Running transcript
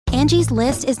Angie's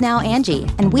List is now Angie,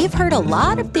 and we've heard a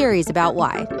lot of theories about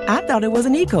why. I thought it was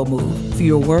an eco move.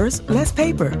 Fewer words, less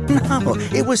paper. No,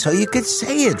 it was so you could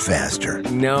say it faster.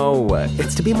 No,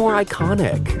 it's to be more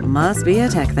iconic. Must be a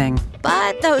tech thing.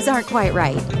 But those aren't quite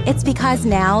right. It's because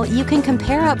now you can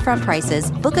compare upfront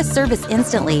prices, book a service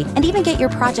instantly, and even get your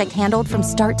project handled from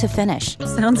start to finish.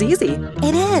 Sounds easy.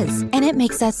 It is, and it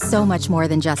makes us so much more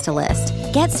than just a list.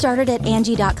 Get started at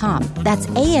Angie.com. That's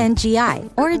ANGI,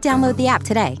 or download the app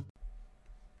today.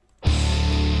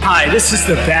 Hi, this is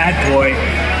the bad boy,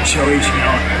 Joey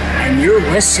Janela, and you're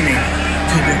listening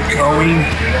to the Going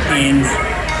in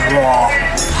Raw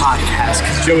podcast,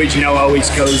 because Joey Janela always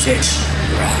goes in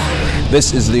raw.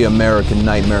 This is the American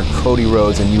Nightmare, Cody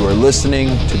Rhodes, and you are listening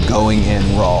to Going in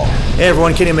Raw. Hey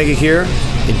everyone, Kenny Omega here.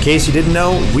 In case you didn't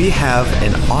know, we have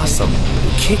an awesome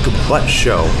kick-butt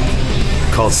show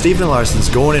called Stephen Larson's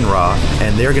Going in Raw,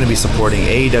 and they're going to be supporting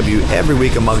AEW every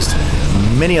week amongst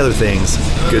many other things.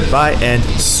 Goodbye and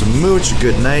smooch.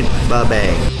 Good night.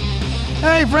 Bye-bye.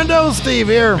 Hey, friendo, Steve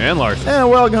here. And Larson. And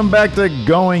welcome back to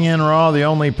Going in Raw, the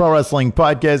only pro wrestling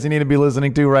podcast you need to be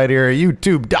listening to right here at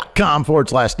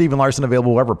youtube.com/Stephen Larson,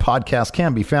 available wherever podcasts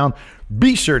can be found.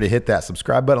 Be sure to hit that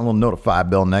subscribe button, a little notify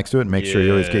bell next to it. Make sure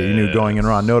you always get your new Going in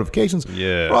Raw notifications.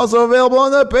 Yeah. We're also available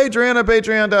on the Patreon at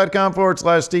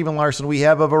patreon.com/Stephen Larson. We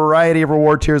have a variety of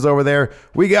reward tiers over there.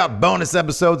 We got bonus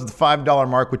episodes at the $5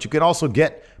 mark, which you can also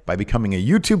get by becoming a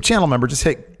YouTube channel member. Just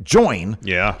hit join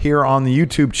here on the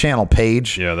YouTube channel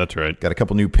page. Yeah, that's right. Got a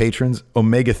couple new patrons.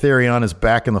 Omega Therion is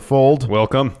back in the fold.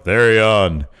 Welcome.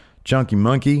 Therion. Chunky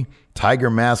Monkey,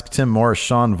 Tiger Mask, Tim Morris,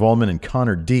 Sean Volman, and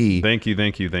Connor D. Thank you.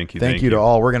 Thank you to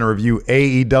all. We're going to review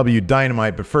AEW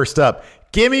Dynamite, but first up,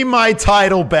 give me my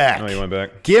title back. Oh, you went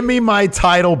back? Give me my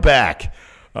title back.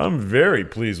 I'm very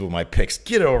pleased with my picks.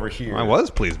 Get over here. I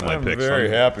was pleased with my picks. I'm very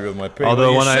happy with my picks.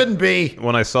 Although you shouldn't be.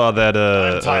 When I saw that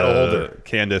title holder.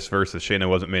 Candice versus Shayna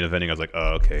wasn't main eventing, I was like,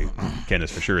 oh, okay.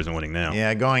 Candice for sure isn't winning now.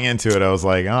 Yeah, going into it, I was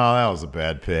like, oh, that was a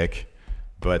bad pick.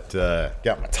 But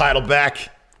got my title back.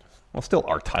 Well, still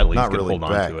our title. You Not just really hold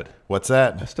back. on to it. What's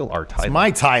that? That's still our title. It's my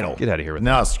title. Get out of here with that.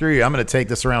 No, that. Screw you. I'm going to take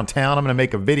this around town. I'm going to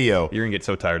make a video. You're going to get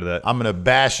so tired of that. I'm going to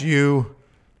bash you.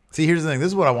 See, here's the thing. This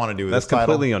is what I want to do with That's this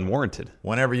title. completely unwarranted.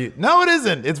 Whenever you... No, it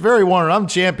isn't. It's very warranted. I'm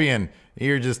champion.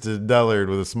 You're just a dullard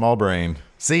with a small brain.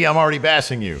 See, I'm already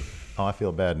bashing you. Oh, I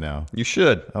feel bad now. You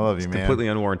should. I love you, it's man. Completely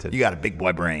unwarranted. You got a big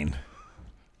boy brain.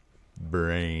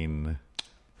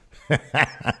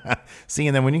 See,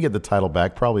 and then when you get the title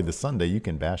back, probably this Sunday, you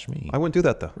can bash me. I wouldn't do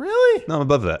that, though. Really? No, I'm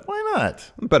above that. Why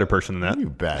not? I'm a better person than that. You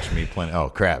bash me plenty. Oh,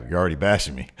 crap. You're already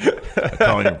bashing me.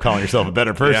 calling yourself a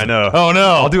better person. Yeah, I know. Oh,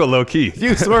 no. I'll do it low key.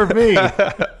 You swerve me.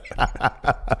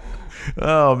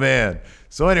 Oh, man.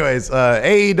 So anyways,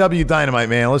 AEW Dynamite,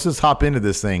 man. Let's just hop into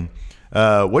this thing.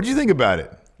 What did you think about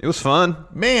it? It was fun.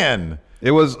 Man.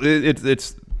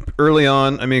 It's early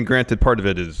on. I mean, granted, part of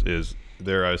it is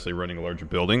they're obviously running larger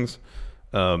buildings,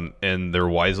 and they're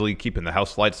wisely keeping the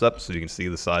house lights up so you can see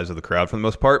the size of the crowd for the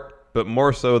most part. But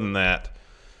more so than that,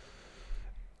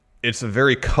 it's a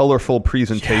very colorful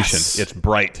presentation. Yes. It's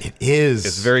bright. It is.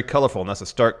 It's very colorful, and that's a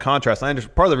stark contrast.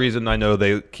 Part of the reason I know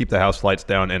they keep the house lights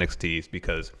down NXT is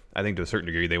because I think to a certain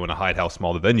degree they want to hide how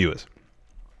small the venue is.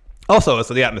 Also, it's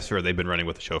the atmosphere they've been running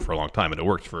with the show for a long time, and it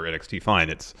works for NXT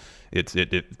fine.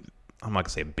 I'm not going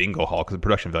to say a bingo hall because the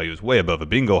production value is way above a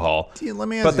bingo hall.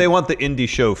 But they want the indie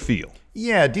show feel.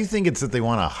 Yeah. Do you think it's that they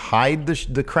want to hide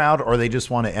the crowd, or they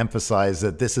just want to emphasize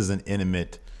that this is an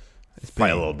intimate It's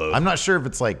probably a little both. I'm not sure if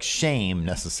it's like shame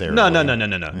necessarily. No. Yeah.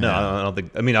 No, I don't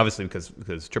think. I mean, obviously,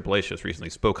 because Triple H just recently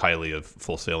spoke highly of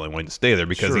Full Sail and wanting to stay there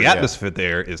because Sure, the yeah. atmosphere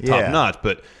there is top notch.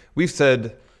 But we've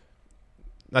said,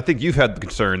 I think you've had the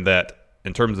concern that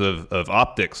in terms of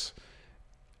optics,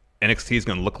 NXT is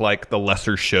going to look like the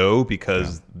lesser show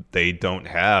because they're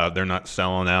not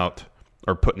selling out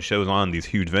or putting shows on these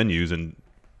huge venues and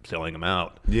selling them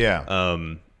out. Yeah.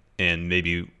 And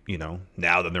maybe,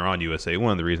 now that they're on USA,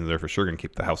 one of the reasons they're for sure going to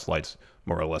keep the house lights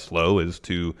more or less low is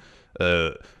to,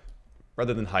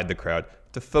 rather than hide the crowd,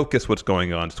 to focus what's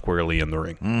going on squarely in the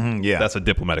ring. Mm-hmm, yeah. That's a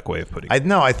diplomatic way of putting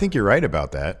it. I think you're right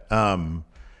about that.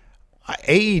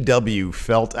 AEW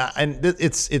felt, and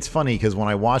it's funny because when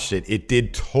I watched it, it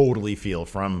did totally feel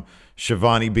from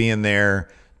Shivani being there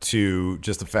to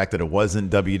just the fact that it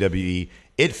wasn't WWE.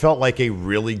 It felt like a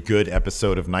really good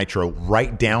episode of Nitro,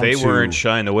 right down They to... weren't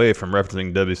shying away from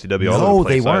referencing WCW all No, over the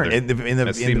place they weren't. either. In the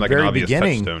like an very obvious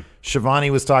beginning, touchstone. Shivani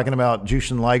was talking about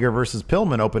Jushin Liger versus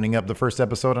Pillman opening up the first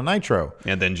episode of Nitro.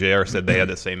 And then JR said they had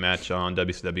the same match on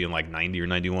WCW in like 90 or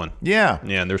 91. Yeah.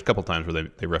 Yeah, and there's a couple times where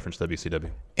they referenced WCW.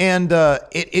 And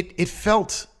it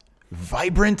felt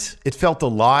vibrant. It felt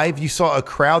alive. You saw a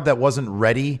crowd that wasn't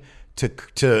ready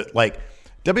to like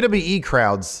WWE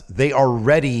crowds. They are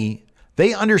ready.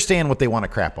 They understand what they want to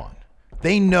crap on.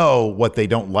 They know what they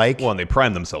don't like. Well, and they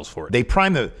prime themselves for it. They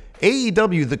prime the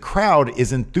AEW. The crowd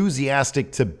is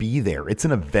enthusiastic to be there. It's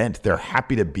an event. They're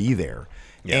happy to be there,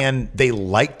 and they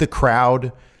like the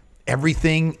crowd.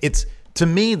 Everything. It's, to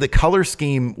me, the color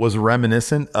scheme was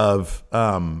reminiscent of.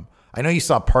 I know you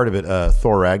saw part of it,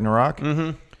 Thor Ragnarok.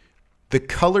 Mm-hmm. The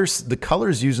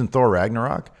colors used in Thor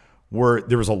Ragnarok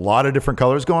there was a lot of different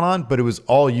colors going on, but it was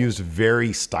all used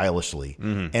very stylishly,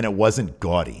 and it wasn't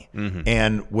gaudy.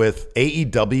 And with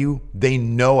AEW, they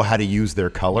know how to use their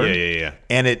color,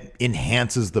 and it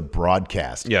enhances the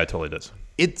broadcast. Yeah, it totally does.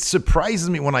 It surprises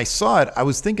me when I saw it. I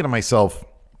was thinking to myself,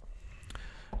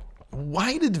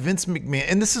 why did Vince McMahon,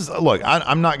 and this is, look,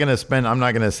 I'm not going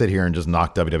to sit here and just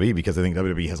knock WWE, because I think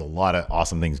WWE has a lot of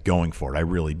awesome things going for it. I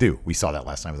really do. We saw that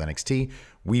last night with NXT.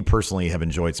 We personally have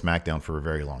enjoyed SmackDown for a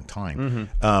very long time.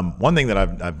 One thing that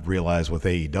I've realized with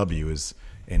AEW is,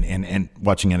 and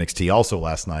watching NXT also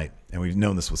last night, and we've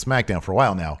known this with SmackDown for a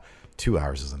while now, 2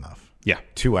 hours is enough. Yeah.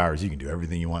 2 hours, you can do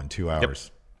everything you want in 2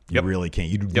 hours. You really can't.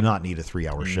 You do not need a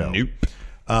 3-hour show. Nope.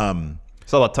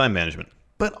 It's all about time management.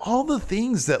 But all the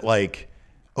things that, like,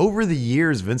 over the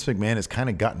years, Vince McMahon has kind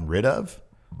of gotten rid of,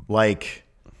 like,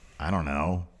 I don't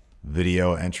know,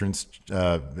 video entrance,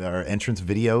 or entrance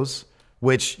videos,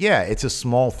 which, yeah, it's a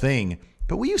small thing,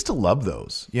 but we used to love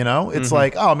those, you know? It's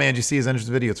like, oh, man, did you see his entrance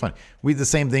video? It's fun. We did the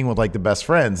same thing with, like, the Best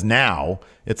Friends. Now,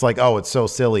 it's like, oh, it's so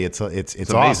silly. It's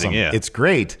amazing, awesome. yeah. It's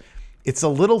great. It's the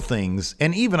little things.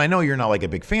 And even, I know you're not, like, a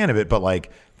big fan of it, but,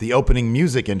 like, the opening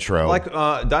music intro. Like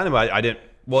Dynamite,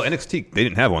 well, NXT, they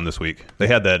didn't have one this week. They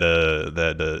had that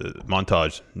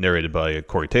montage narrated by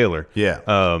Corey Taylor. Yeah.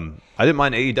 I didn't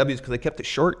mind AEW's because they kept it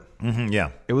short. Yeah.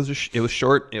 It was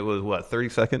short. It was 30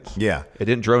 seconds? Yeah. It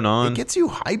didn't drone on. It gets you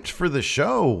hyped for the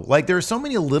show. Like, there are so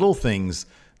many little things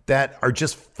that are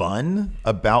just fun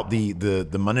about the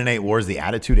Monday Night Wars, the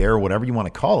Attitude Era, whatever you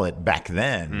want to call it, back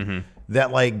then,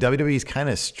 that, like, WWE's kind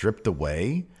of stripped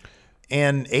away.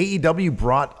 And AEW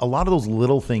brought a lot of those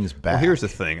little things back. Well, here's the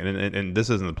thing, and this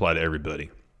doesn't apply to everybody.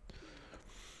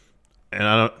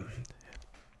 And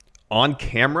on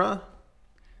camera,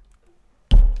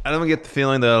 I don't get the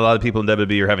feeling that a lot of people in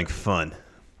WWE are having fun.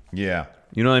 Yeah.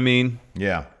 You know what I mean?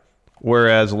 Yeah.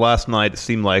 Whereas last night, it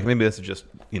seemed like, maybe this is just,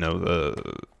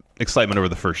 excitement over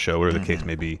the first show, whatever the case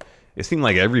may be. It seemed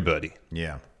like everybody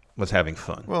was having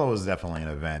fun. Well, it was definitely an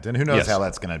event, and who knows how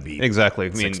that's going to be. Exactly. I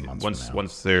mean,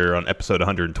 once they're on episode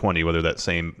 120, whether that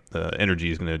same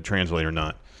energy is going to translate or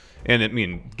not. And I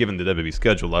mean, given the WWE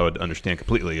schedule, I would understand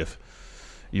completely if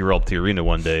you were up to the arena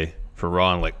one day for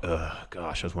Raw and like,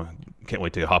 gosh, can't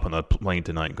wait to hop on the plane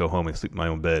tonight and go home and sleep in my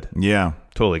own bed. Yeah,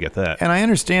 totally get that. And I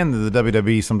understand that the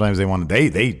WWE sometimes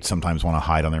they sometimes want to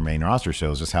hide on their main roster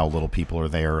shows, just how little people are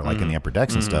there, like in the upper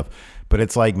decks and stuff. But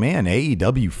it's like, man,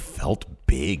 AEW felt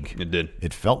big. It did.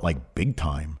 It felt like big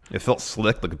time. It felt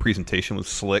slick. Like the presentation was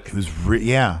slick. It was,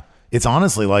 yeah. It's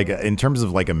honestly like, in terms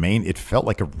of like it felt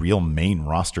like a real main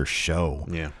roster show.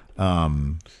 Yeah.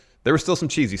 There was still some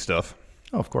cheesy stuff.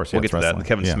 Oh, of course. We'll get to that. The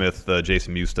Kevin Smith,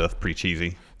 Jason Mewes stuff, pretty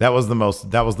cheesy. That was the most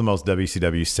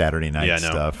WCW Saturday night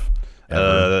stuff.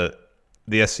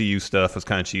 The SCU stuff was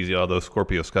kind of cheesy, although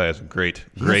Scorpio Sky is great.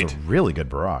 He has a really good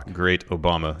Brock. Great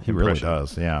Obama He really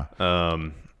does, yeah.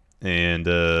 And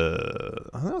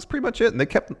that was pretty much it. And they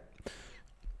kept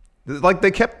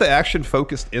the action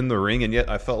focused in the ring, and yet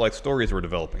I felt like stories were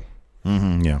developing.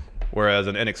 Yeah. Whereas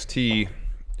in NXT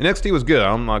was good.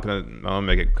 I'm not gonna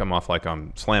make it come off like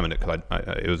I'm slamming it, because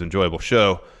it was an enjoyable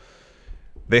show.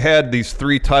 They had these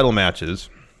 3 title matches,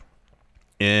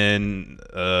 and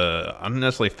I don't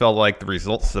necessarily felt like the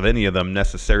results of any of them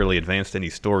necessarily advanced any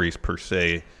stories per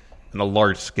se on a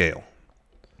large scale.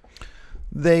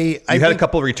 I had a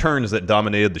couple of returns that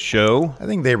dominated the show. I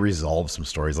think they resolved some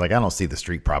stories. Like, I don't see the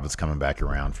Street Profits coming back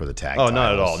around for the tag titles.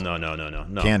 Not at all.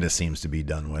 No. Candace seems to be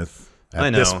done with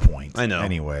at this point. I know.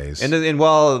 Anyways. And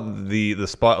while the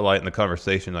spotlight and the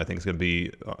conversation, I think, is going to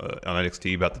be on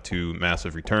NXT about the 2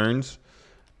 massive returns,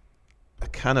 I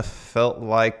kind of felt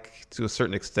like, to a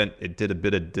certain extent, it did a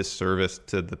bit of disservice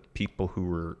to the people who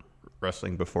were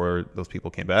wrestling before those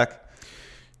people came back.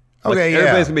 Okay,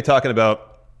 Everybody's going to be talking about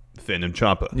Finn and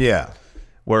Ciampa. Yeah.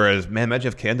 Whereas, man, imagine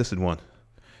if Candice had won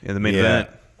in the main event.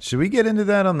 Should we get into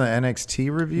that on the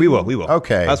NXT review? We will.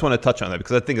 Okay. I just want to touch on that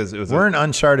because I think we're in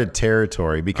uncharted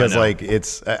territory because, like,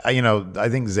 it's I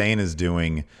think Zayn is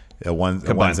doing a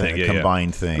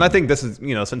combined thing. And I think this is,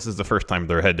 since it's the first time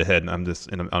they're head to head, and I'm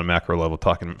just on a macro level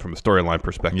talking from a storyline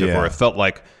perspective, where it felt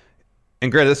like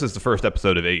And granted, this is the first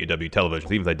episode of AEW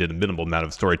television. Even if they did a minimal amount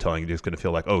of storytelling, you're just going to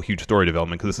feel like, oh, huge story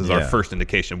development, because this is our first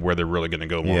indication of where they're really going to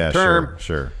go long term.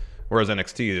 Sure. Whereas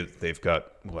NXT, they've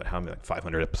got how many, like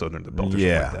 500 episodes under the belt or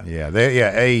something like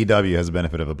that. AEW has the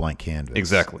benefit of a blank canvas.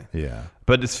 Exactly. Yeah.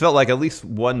 But it's felt like at least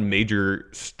one major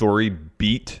story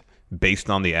beat based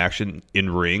on the action in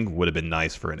ring would have been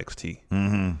nice for NXT.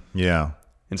 Mm-hmm. Yeah.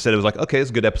 Instead, it was like, okay, it's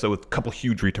a good episode with a couple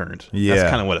huge returns. Yeah. That's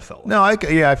kind of what it felt like. No, I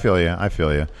feel you.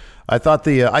 I thought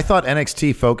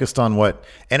NXT focused on what,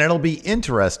 and it'll be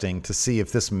interesting to see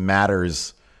if this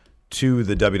matters to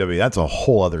the WWE. That's a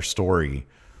whole other story.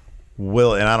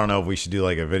 And I don't know if we should do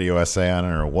like a video essay on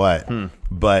it or what,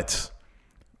 but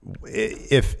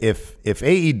if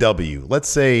AEW, let's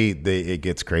say it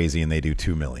gets crazy and they do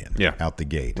 2 million out the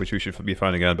gate, which we should be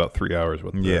finding out about 3 hours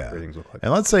what the ratings look like.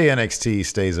 And let's say NXT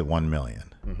stays at 1 million.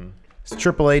 Mm-hmm. Is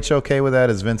Triple H okay with that?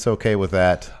 Is Vince okay with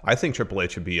that? I think Triple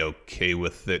H would be okay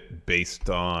with it based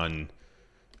on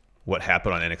what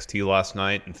happened on NXT last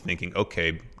night and thinking,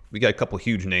 okay, we got a couple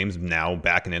huge names now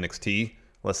back in NXT.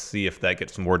 Let's see if that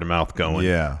gets some word of mouth going.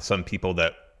 Yeah. Some people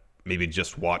that maybe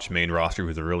just watch main roster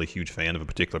who's a really huge fan of a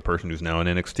particular person who's now in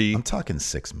NXT. I'm talking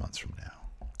 6 months from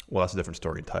now. Well, that's a different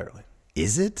story entirely.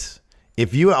 Is it?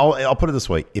 I'll put it this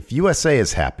way. If USA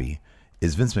is happy,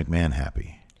 is Vince McMahon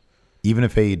happy? Even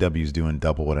if AEW is doing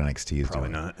double what NXT is Probably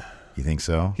doing. Not. You think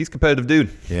so? He's a competitive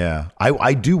dude. Yeah.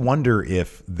 I do wonder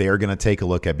if they're going to take a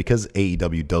look at, because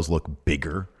AEW does look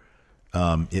bigger.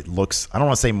 It looks, I don't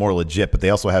want to say more legit, but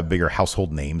they also have bigger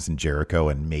household names in Jericho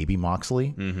and maybe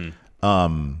Moxley.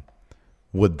 Mm-hmm.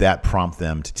 Would that prompt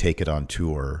them to take it on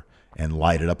tour and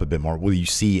light it up a bit more? Will you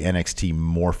see NXT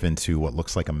morph into what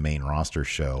looks like a main roster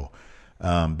show?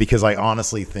 Because I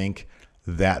honestly think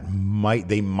that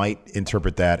they might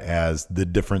interpret that as the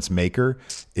difference maker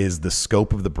is the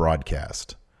scope of the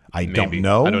broadcast. I don't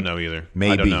know. I don't know either.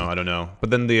 Maybe. I don't know.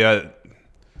 But then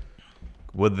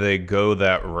would they go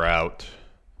that route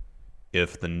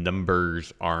if the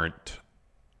numbers aren't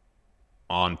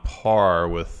on par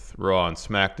with Raw and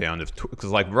SmackDown? Because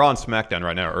like Raw and SmackDown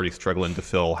right now are already struggling to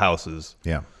fill houses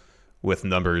with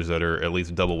numbers that are at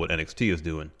least double what NXT is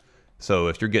doing. So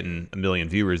if you're getting 1 million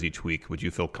viewers each week, would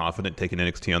you feel confident taking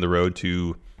NXT on the road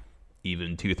to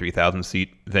even 2,000 to 3,000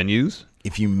 seat venues?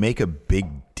 If you make a big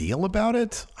deal about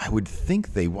it, I would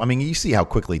think I mean, you see how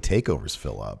quickly takeovers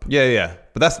fill up. Yeah.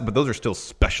 But those are still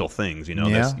special things, you know.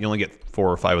 Yeah. You only get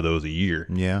 4 or 5 of those a year.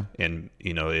 Yeah. And,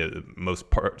 you know, most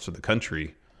parts of the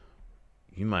country,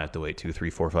 you might have to wait 2,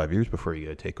 3, 4, 5 years before you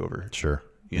get a takeover. Sure.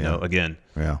 You know, again.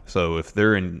 Yeah. So if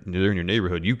they're in your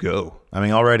neighborhood, you go. I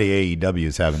mean, already AEW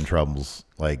is having troubles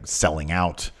like selling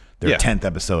out their 10th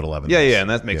episode 11. Yeah, and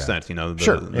that makes sense. You know,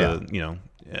 sure. You know,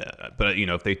 but you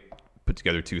know, if they put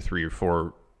together 2, 3, or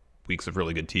 4 weeks of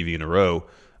really good TV in a row,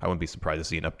 I wouldn't be surprised to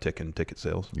see an uptick in ticket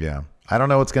sales. Yeah, I don't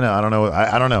know what's gonna. I don't know.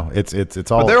 I don't know.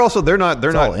 It's all. But they're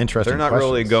not interesting. They're not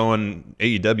really going.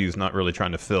 AEW's not really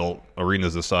trying to fill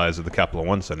arenas the size of the Capital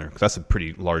One Center, because that's a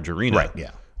pretty large arena. Right.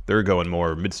 Yeah. They're going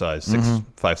more mid-sized,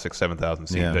 5, 6, 7,000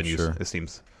 seat venues. Sure. It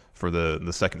seems for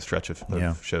the second stretch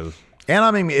of shows. And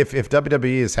I mean, if WWE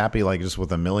is happy, like just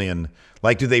with 1 million,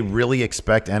 like, do they really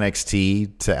expect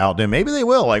NXT to outdo? Maybe they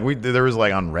will. Like there was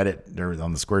like on Reddit, there was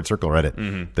on the Squared Circle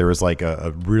Reddit, there was like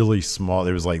a really small.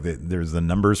 There was like there's the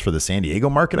numbers for the San Diego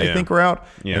market, I think, were out,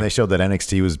 and they showed that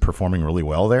NXT was performing really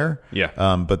well there. Yeah.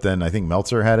 But then I think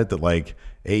Meltzer had it that like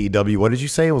AEW. What did you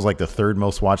say? It was like the 3rd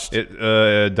most watched.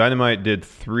 Dynamite did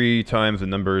 3 times the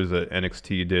numbers that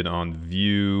NXT did on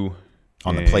View.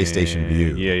 On the PlayStation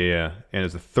View. Yeah. And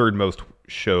it's the 3rd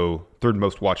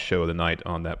most watched show of the night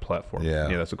on that platform. Yeah,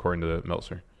 that's according to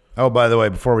Meltzer. Oh, by the way,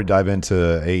 before we dive into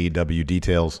AEW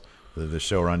details, the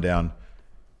show rundown,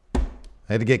 I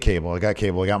had to get cable. I got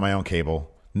cable. I got my own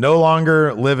cable. No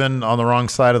longer living on the wrong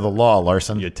side of the law,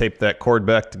 Larson. You tape that cord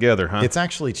back together, huh? It's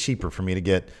actually cheaper for me to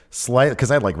get because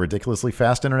I had like ridiculously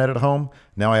fast internet at home.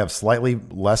 Now I have slightly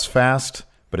less fast,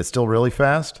 but it's still really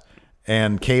fast,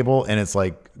 and cable, and it's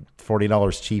like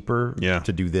 $40 cheaper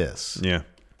to do this. Yeah.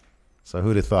 So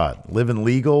who'd have thought? Living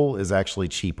legal is actually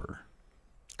cheaper.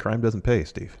 Crime doesn't pay,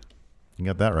 Steve. You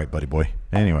got that right, buddy boy.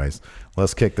 Anyways,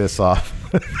 let's kick this off.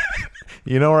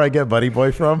 You know where I get buddy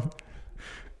boy from?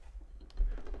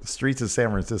 The streets of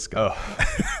San Francisco.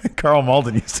 Oh. Carl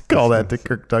Malden used to call that to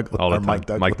Kirk Douglas or Mike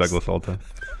Douglas. Mike Douglas all the time.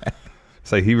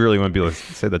 So he really wouldn't be able to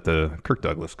say that to Kirk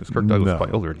Douglas, because Kirk Douglas is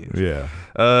quite older than he is.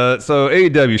 Yeah. So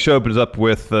AEW show opens up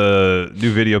with a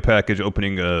new video package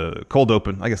opening cold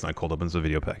open. I guess not cold open, it's a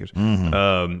video package.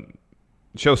 Mm-hmm.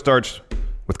 Show starts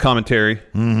with commentary.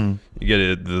 Mm-hmm. You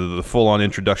get the full-on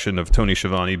introduction of Tony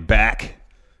Schiavone back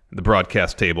at the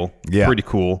broadcast table. Yeah. Pretty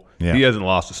cool. Yeah. He hasn't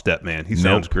lost a step, man. He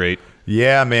sounds great.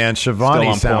 Yeah, man. Still Shivani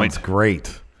on sounds point.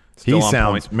 great. Still He on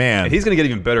sounds, point. man. And he's going to get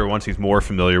even better once he's more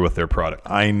familiar with their product.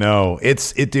 I know.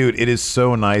 Dude, it is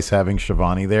so nice having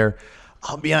Shivani there.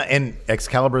 I'll be honest, and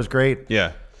Excalibur is great.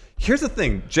 Yeah. Here's the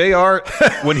thing, JR,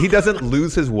 when he doesn't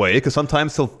lose his way, because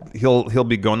sometimes he'll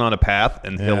be going on a path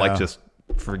and he'll like just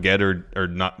forget or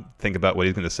not think about what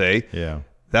he's going to say. Yeah.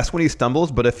 That's when he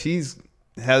stumbles. But if he's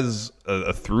has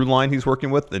a through line he's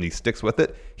working with and he sticks with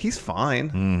it, he's fine.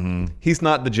 Mm-hmm. He's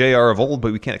not the JR of old,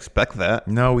 but we can't expect that.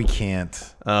 No, we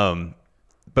can't. But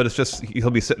it's just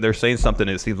he'll be sitting there saying something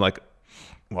and it seems like,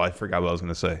 well, I forgot what I was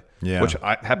going to say. Yeah. Which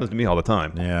happens to me all the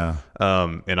time. Yeah.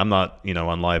 And I'm not,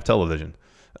 on live television.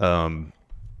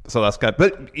 So that's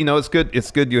but it's good.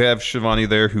 It's good you have Shivani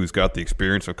there who's got the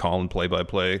experience of calling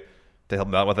play-by-play to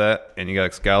help out with that. And you got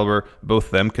Excalibur. Both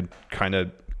of them could kind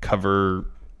of cover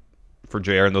for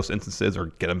JR in those instances or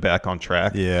get him back on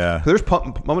track. Yeah. There's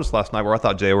moments last night where I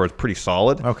thought JR was pretty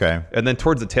solid. Okay. And then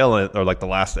towards the tail end, or like the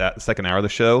last second hour of the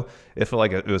show, it felt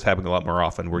like it was happening a lot more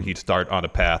often where he'd start on a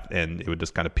path and it would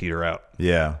just kind of peter out.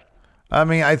 Yeah. I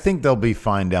mean, I think they'll be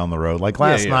fine down the road. Like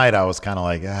last night, I was kind of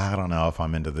like, I don't know if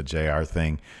I'm into the JR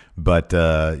thing. But,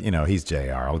 he's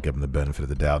JR. I'll give him the benefit of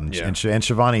the doubt. And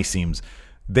Shivani seems...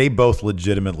 They both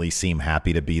legitimately seem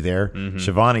happy to be there. Mm-hmm.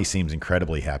 Shivani seems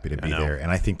incredibly happy to be there,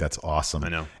 and I think that's awesome. I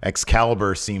know.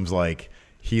 Excalibur seems like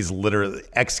he's literally...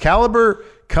 Excalibur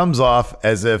comes off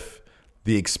as if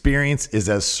the experience is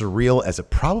as surreal as it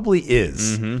probably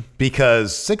is,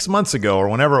 because 6 months ago or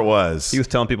whenever it was... He was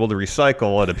telling people to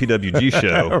recycle at a PWG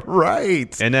show.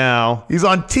 Right. And now... He's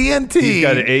on TNT. He's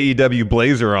got an AEW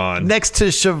blazer on. Next to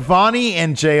Shivani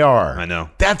and JR. I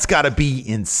know. That's got to be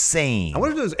insane. I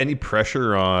wonder if there's any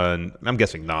pressure on... I'm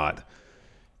guessing not.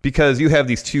 Because you have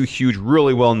these two huge,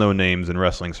 really well-known names in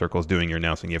wrestling circles doing your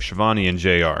announcing. You have Shivani and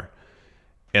JR.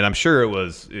 And I'm sure it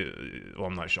was,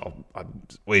 I'm not sure, I'll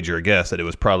wager a guess that it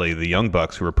was probably the Young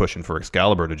Bucks who were pushing for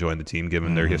Excalibur to join the team,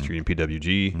 given their history in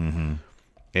PWG. Mm-hmm.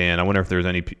 And I wonder if there's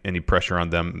any pressure on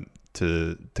them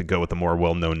to go with a more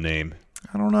well-known name.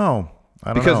 I don't know.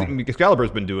 Because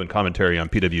Excalibur's been doing commentary on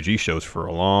PWG shows for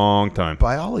a long time.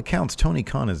 By all accounts, Tony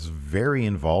Khan is very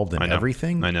involved in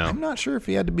everything. I know. I'm not sure if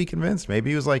he had to be convinced.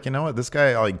 Maybe he was like, you know what, this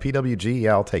guy, like PWG,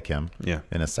 I'll take him. Yeah.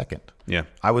 In a second. Yeah.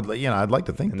 I'd like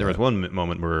to think. And there was one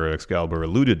moment where Excalibur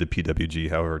alluded to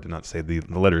PWG, however, did not say the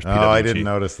letters PWG. Oh, I didn't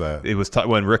notice that. It was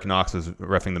when Rick Knox was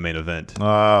reffing the main event.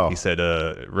 Oh. He said,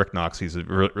 Rick Knox, he's a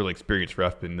really experienced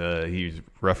ref, and he's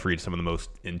refereed some of the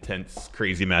most intense,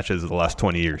 crazy matches of the last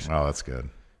 20 years. Oh, that's good.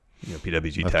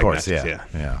 PWG of tag course, matches.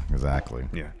 Yeah, exactly.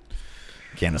 Yeah.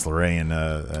 Candice LeRae and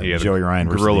Joey Ryan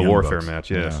versus Guerrilla the Young Warfare Bucks.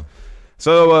 match, yes. Yeah.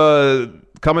 So,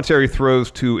 commentary throws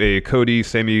to a Cody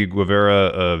Sammy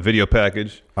Guevara video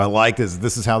package. I like this.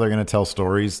 This is how they're going to tell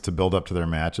stories to build up to their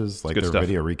matches, like their stuff.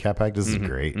 video recap package. This is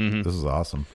great. This is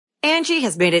awesome. Angie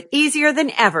has made it easier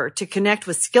than ever to connect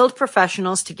with skilled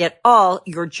professionals to get all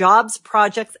your jobs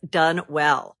projects done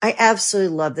well. I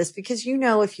absolutely love this because,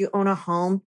 if you own a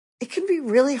home, it can be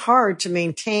really hard to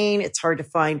maintain. It's hard to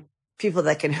find people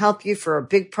that can help you for a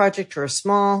big project or a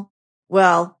small.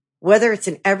 Well, whether it's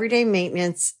in everyday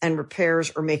maintenance and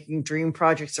repairs or making dream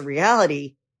projects a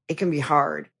reality, it can be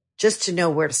hard just to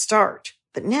know where to start.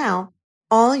 But now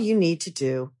all you need to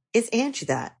do is Angie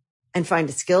that and find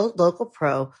a skilled local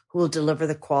pro who will deliver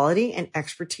the quality and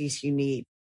expertise you need.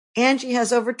 Angie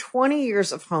has over 20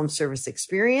 years of home service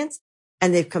experience,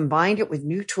 and they've combined it with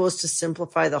new tools to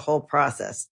simplify the whole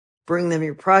process. Bring them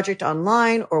your project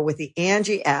online or with the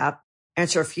Angie app,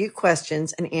 answer a few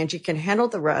questions, and Angie can handle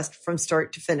the rest from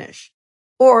start to finish.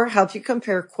 Or help you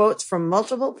compare quotes from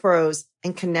multiple pros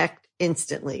and connect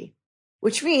instantly.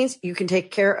 Which means you can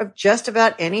take care of just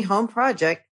about any home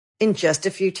project in just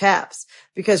a few taps.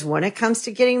 Because when it comes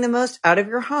to getting the most out of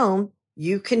your home,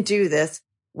 you can do this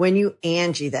when you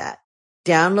Angie that.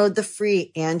 Download the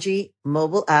free Angie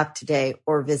mobile app today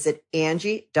or visit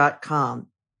Angie.com.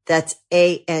 That's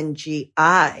ANGI.com.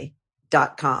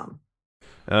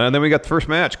 And then we got the first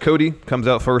match. Cody comes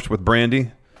out first with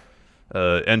Brandy.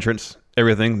 Entrance,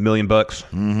 everything, $1 million.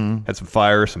 Mm-hmm. Had some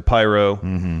fire, some pyro.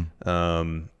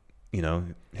 Mm-hmm.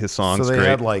 His song's great. So they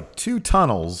had like two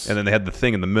tunnels. And then they had the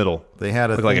thing in the middle. They had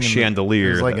like a chandelier.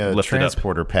 It was like a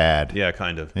transporter pad. Yeah,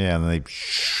 kind of. Yeah, and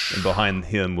and behind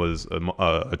him was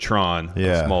a Tron,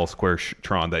 a small square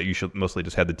Tron that mostly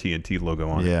just had the TNT logo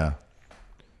on it. Yeah.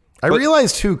 I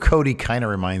realized who Cody kind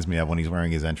of reminds me of when he's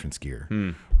wearing his entrance gear.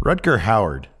 Rutger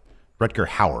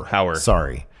Hauer.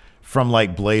 Sorry. From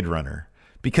like Blade Runner.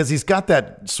 Because he's got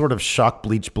that sort of shock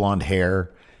bleach blonde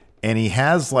hair. And he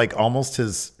has like almost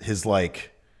his like,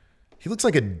 he looks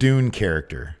like a Dune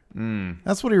character.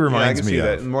 That's what he reminds me of.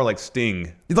 That. More like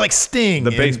Sting. He's like Sting.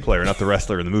 The bass player, not the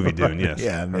wrestler in the movie Dune, yes.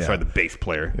 Yeah, I'm sorry, the bass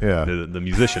player. Yeah. The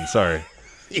musician, sorry.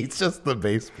 He's just the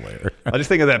bass player. I just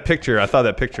think of that picture. I thought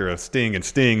that picture of Sting and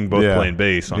Sting both playing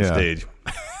bass on stage.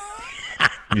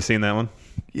 You seen that one?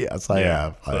 Yes, I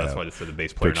have. So that's why I just said the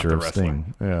bass player, Picture not the of wrestler.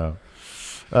 Sting.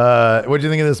 Yeah. What do you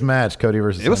think of this match, Cody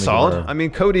versus? It was Sammy solid. Guevara? I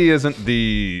mean, Cody isn't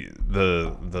the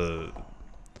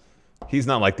he's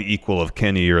not like the equal of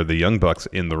Kenny or the Young Bucks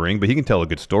in the ring, but he can tell a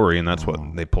good story, and that's what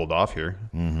they pulled off here.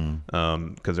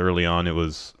 Because early on, it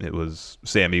was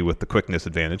Sammy with the quickness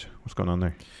advantage. What's going on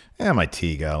there? Yeah, my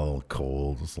tea got a little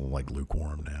cold. It's a little like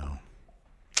lukewarm now.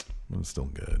 But it's still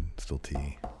good. Still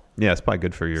tea. Yeah, it's probably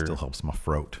good for your. Still helps my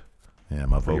throat. Yeah,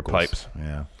 my vocals. Your pipes.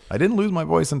 Yeah, I didn't lose my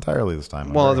voice entirely this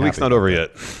time. Well, the week's not over yet.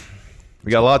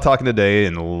 We got a lot of talking today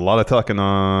and a lot of talking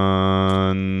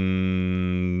on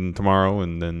tomorrow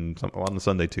and then a lot on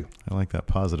Sunday too. I like that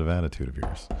positive attitude of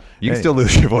yours. You can still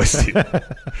lose your voice, Steve.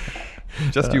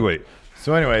 Just you wait.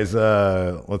 So anyways,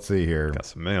 let's see here. Got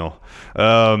some mail.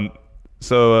 Early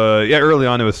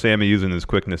on it was Sammy using his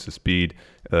quickness and speed,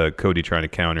 Cody trying to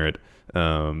counter it.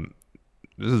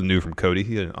 This is new from Cody.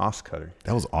 He had an Oz cutter.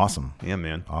 That was awesome. Yeah,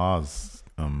 man. Oz.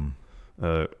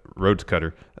 Rhodes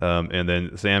cutter. And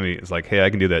then Sammy is like, hey, I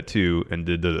can do that too, and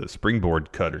did the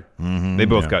springboard cutter. They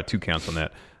both got 2 counts on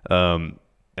that.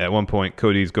 At one point,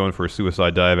 Cody's going for a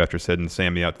suicide dive after sending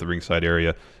Sammy out to the ringside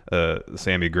area.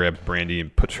 Sammy grabs Brandy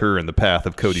and puts her in the path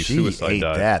of Cody's suicide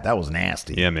dive. That was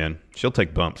nasty. Yeah, man. She'll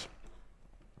take bumps.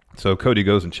 So Cody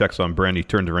goes and checks on Brandy,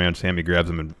 turns around, Sammy grabs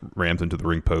him and rams into the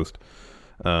ring post.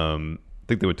 I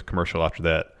think they went to commercial after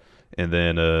that. And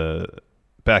then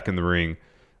back in the ring,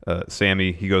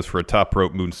 Sammy, he goes for a top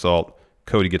rope moonsault.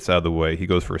 Cody gets out of the way. He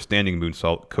goes for a standing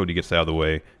moonsault. Cody gets out of the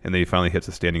way. And then he finally hits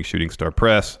a standing shooting star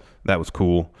press. That was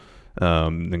cool.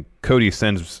 Then Cody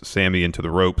sends Sammy into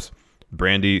the ropes.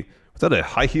 Brandy, was that a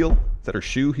high heel? Is that her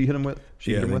shoe he hit him with?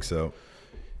 I think so.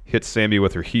 Hits Sammy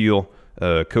with her heel.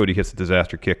 Cody hits a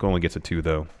disaster kick. Only gets a 2,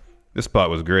 though. This spot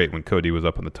was great when Cody was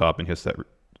up on the top and hits that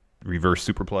reverse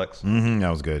superplex. That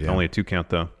was good, yeah. Only a 2 count,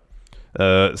 though.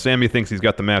 Sammy thinks he's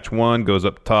got the match won, goes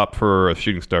up top for a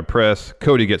shooting star press.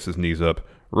 Cody gets his knees up,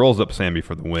 rolls up Sammy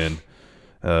for the win.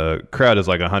 Crowd is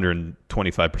like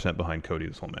 125% behind Cody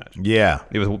this whole match. Yeah.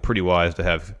 It was pretty wise to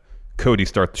have Cody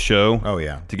start the show. Oh,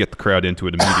 yeah. To get the crowd into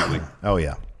it immediately. Oh,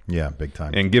 yeah. Yeah, big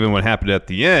time. And given what happened at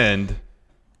the end,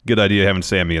 good idea having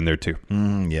Sammy in there, too.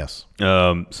 Yes.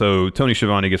 So Tony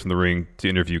Schiavone gets in the ring to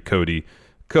interview Cody.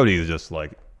 Cody is just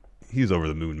like, he's over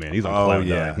the moon, man. He's on cloud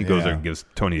nine. He goes there and gives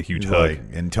Tony a huge hug.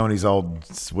 And Tony's all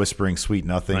whispering sweet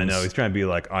nothings. I know. He's trying to be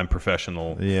like, I'm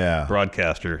professional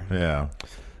broadcaster. Yeah.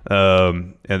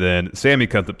 And then Sammy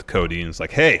comes up to Cody and is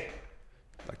like, hey.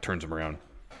 Like turns him around.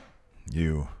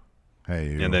 You. Hey,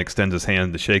 you. And then extends his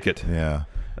hand to shake it. Yeah.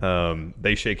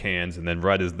 They shake hands, and then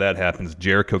right as that happens,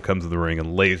 Jericho comes to the ring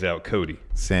and lays out Cody.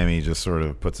 Sammy just sort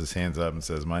of puts his hands up and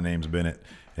says, my name's Bennett.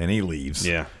 And he leaves.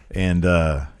 Yeah. And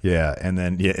and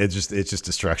then it's just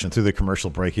destruction. Through the commercial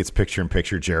break, it's picture in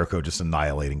picture Jericho just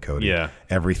annihilating Cody. Yeah.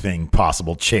 Everything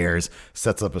possible. Chairs,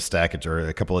 sets up a stack or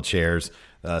a couple of chairs,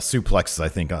 suplexes, I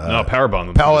think. No, powerbomb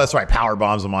them. That's right, power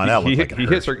bombs them on. He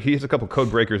hits a couple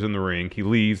code breakers in the ring. He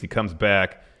leaves, he comes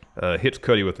back, hits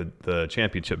Cody with the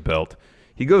championship belt.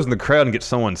 He goes in the crowd and gets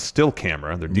someone's still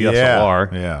camera, their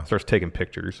DSLR. Yeah. Starts taking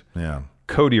pictures. Yeah.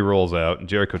 Cody rolls out, and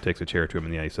Jericho takes a chair to him,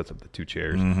 and he sets up the 2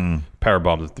 chairs. Power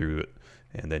bombs it through it.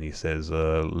 And then he says,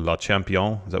 La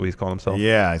Champion. Is that what he's calling himself?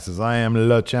 Yeah, he says, I am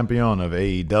Le Champion of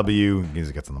AEW.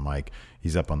 He gets on the mic.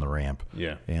 He's up on the ramp.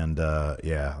 Yeah. And,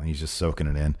 he's just soaking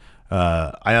it in.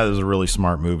 I know this was a really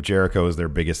smart move. Jericho is their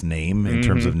biggest name in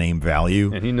terms of name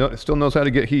value. And he still knows how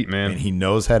to get heat, man. And he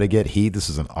knows how to get heat. This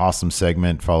is an awesome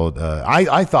segment. Followed.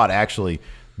 I thought, actually...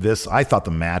 I thought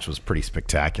the match was pretty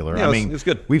spectacular. Yeah, I mean, it's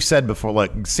good. We've said before,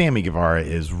 like Sammy Guevara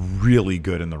is really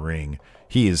good in the ring.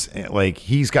 He is like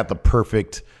he's got the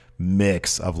perfect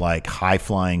mix of like high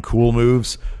flying cool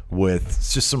moves with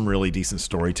just some really decent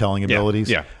storytelling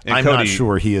abilities. Yeah. And I'm Cody, not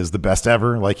sure he is the best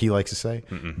ever, like he likes to say,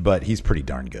 but he's pretty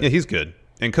darn good. Yeah, he's good.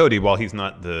 And Cody, while he's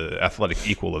not the athletic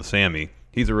equal of Sammy,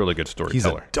 he's a really good storyteller. He's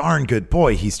a darn good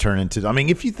boy. He's turned into. I mean,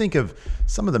 if you think of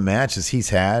some of the matches he's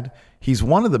had. He's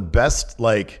one of the best,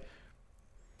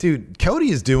 dude, Cody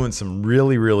is doing some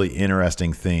really, really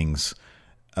interesting things.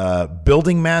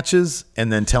 Building matches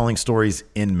and then telling stories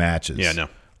in matches. Yeah, no.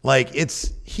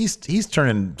 He's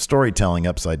turning storytelling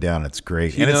upside down. It's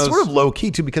great. It's sort of low key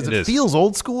too because it feels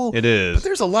old school. It is. But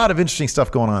there's a lot of interesting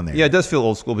stuff going on there. Yeah, it does feel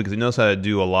old school because he knows how to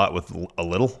do a lot with a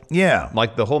little. Yeah.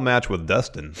 Like the whole match with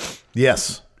Dustin.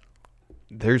 Yes.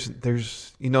 There's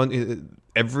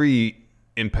every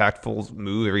impactful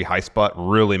move, every high spot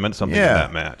really meant something in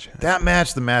that match. That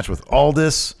match, the match with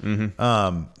Aldis,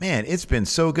 man, it's been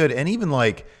so good. And even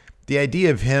like the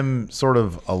idea of him sort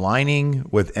of aligning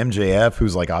with MJF,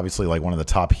 who's like obviously like one of the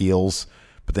top heels,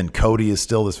 but then Cody is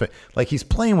still this like he's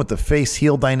playing with the face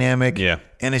heel dynamic. Yeah.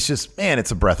 And it's just, man,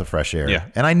 it's a breath of fresh air. Yeah.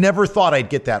 And I never thought I'd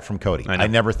get that from Cody. I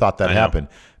never thought that happened.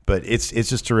 But it's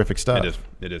just terrific stuff.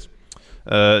 It is.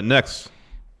 Next,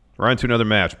 we're on to another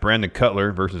match. Brandon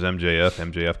Cutler versus MJF.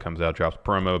 MJF comes out, drops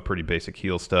promo, pretty basic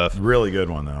heel stuff. Really good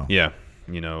one, though. Yeah.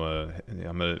 You know,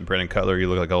 Brandon Cutler, you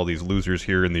look like all these losers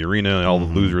here in the arena and all the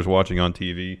losers watching on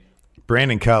TV.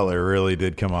 Brandon Cutler really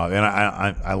did come off. And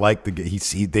I like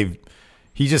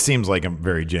he just seems like a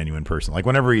very genuine person. Like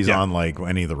whenever he's on like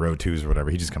any of the Road 2s or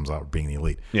whatever, he just comes out being the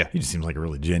elite. Yeah. He just seems like a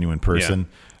really genuine person.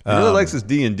 He really likes his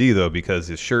D&D though, because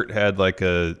his shirt had like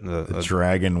a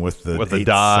dragon with the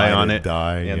die on it,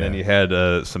 and then he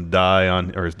had some die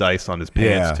on, or his dice on his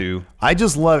pants too. I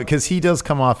just love it because he does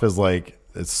come off as like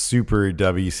a super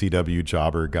WCW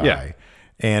jobber guy.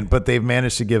 Yeah. But they've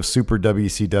managed to give super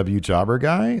WCW jobber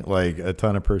guy like a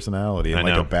ton of personality and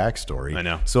like a backstory. I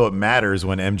know. So it matters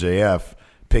when MJF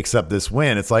picks up this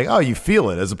win. It's like, oh, you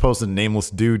feel it, as opposed to nameless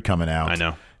dude coming out. I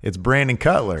know. It's Brandon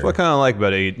Cutler. That's what I kind of like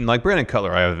about it. Like Brandon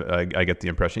Cutler, I get the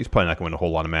impression he's probably not going to win a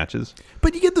whole lot of matches.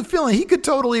 But you get the feeling he could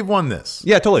totally have won this.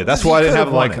 Yeah, totally. That's why I didn't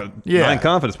have like 9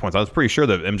 confidence points. I was pretty sure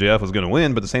that MJF was going to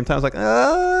win, but at the same time, I was like,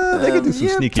 they could do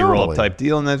some sneaky roll-up type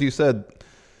deal. And as you said,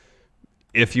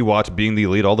 if you watch Being the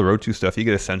Elite, all the Road 2 stuff, you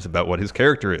get a sense about what his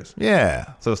character is.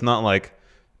 Yeah. So it's not like,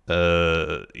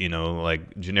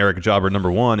 like generic jobber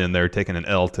number 1 and they're taking an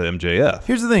L to MJF.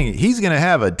 Here's the thing. He's going to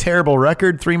have a terrible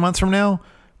record 3 months from now.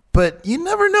 But you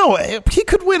never know. He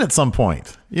could win at some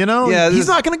point. You know? Yeah, he's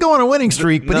not going to go on a winning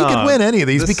streak, but he could win any of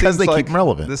these because they keep him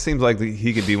relevant. This seems like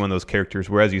he could be one of those characters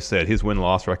where, as you said, his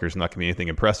win-loss record is not going to be anything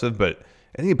impressive, but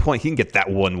at any point, he can get that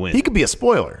one win. He could be a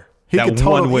spoiler. That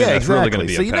one win, that's really going to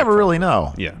be so you never really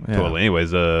know. Yeah, totally.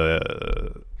 Anyways,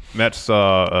 match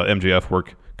saw MJF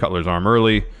work Cutler's arm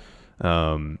early.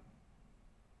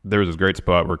 There was this great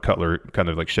spot where Cutler kind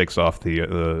of like shakes off the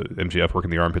MJF working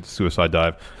the armpit suicide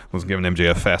dive. Was giving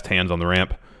MJF fast hands on the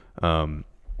ramp.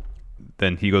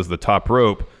 Then he goes to the top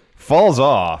rope, falls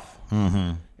off,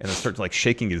 and then starts like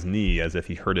shaking his knee as if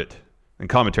he hurt it. And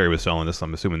commentary was selling this.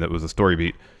 I'm assuming that was a story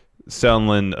beat.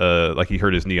 Selling like he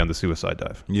hurt his knee on the suicide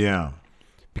dive. Yeah,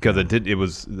 because it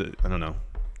was I don't know.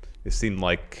 It seemed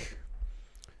like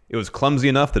it was clumsy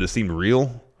enough that it seemed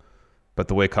real, but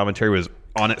the way commentary was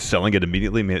on it, selling it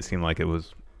immediately, made it seem like it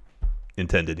was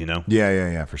intended, you know?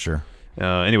 Yeah, for sure.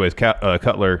 Anyways,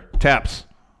 Cutler taps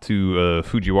to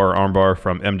Fujiwara armbar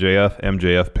from MJF.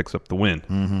 MJF picks up the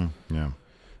win. Yeah.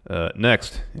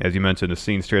 Next, as you mentioned, a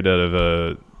scene straight out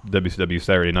of WCW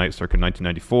Saturday Night circa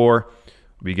 1994.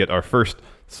 We get our first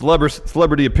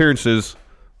celebrity appearances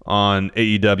on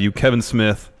AEW. Kevin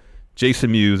Smith,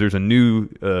 Jason Mewes. There's a new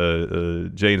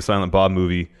Jay and Silent Bob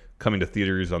movie coming to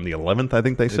theaters on the 11th, I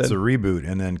think they said. It's a reboot.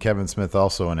 And then Kevin Smith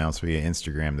also announced via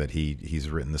Instagram that he's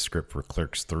written the script for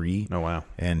Clerks 3. Oh, wow.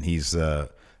 And he's, I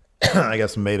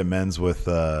guess, made amends with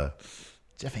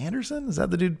Jeff Anderson. Is that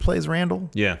the dude who plays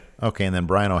Randall? Yeah. Okay, and then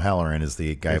Brian O'Halloran is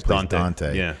the guy who plays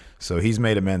Dante. Yeah. So he's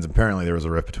made amends. Apparently there was a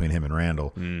rift between him and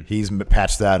Randall. He's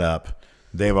patched that up.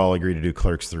 They've all agreed to do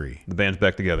Clerks 3. The band's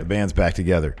back together.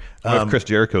 I wonder if Chris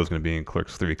Jericho is going to be in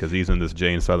Clerks 3 because he's in this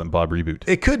Jay and Silent Bob reboot.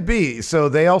 It could be. So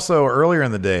they also, earlier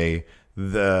in the day,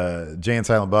 the Jay and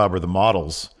Silent Bob were the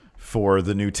models for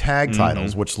the new tag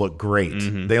titles, which look great.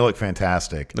 They look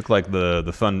fantastic. Look like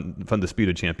the Fun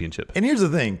Disputed Championship. And here's the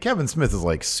thing. Kevin Smith is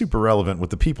like super relevant with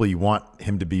the people you want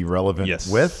him to be relevant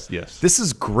with. Yes. This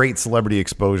is great celebrity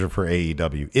exposure for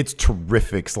AEW. It's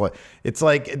terrific. It's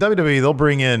like WWE, they'll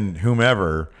bring in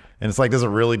whomever, and it's like, does it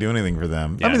really do anything for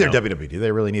them? Yeah, I mean, they're WWE. Do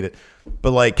they really need it?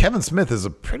 But like Kevin Smith is a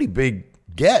pretty big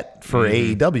get for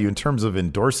AEW in terms of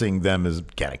endorsing them as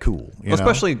kind of cool.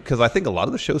 Especially because I think a lot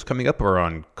of the shows coming up are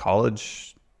on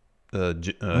college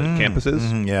campuses,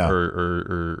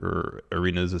 or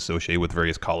arenas associated with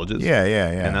various colleges. Yeah.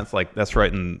 And that's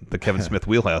right in the Kevin Smith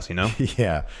wheelhouse, you know?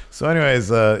 Yeah. So anyways,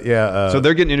 so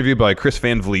they're getting interviewed by Chris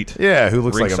Van Vliet. Yeah, who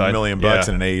looks ringside. like $1 million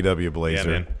in an AEW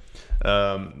blazer. Yeah,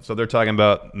 man. So they're talking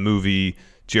about movie.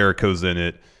 Jericho's in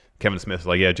it. Kevin Smith's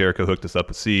like, yeah, Jericho hooked us up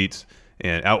with seats.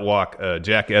 And out walk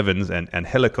Jack Evans and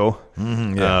Angelico.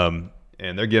 And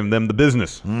they're giving them the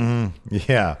business.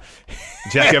 Yeah.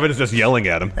 Jack Evans is just yelling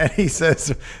at him. And he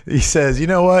says, you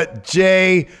know what,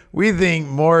 Jay, we think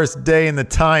Morris Day and the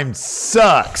Time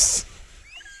sucks.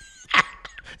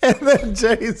 And then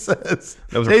Jason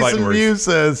Mewes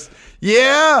says,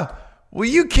 yeah, well,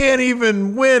 you can't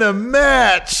even win a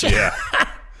match. Yeah.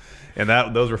 And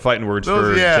those were fighting words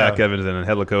for Jack Evans and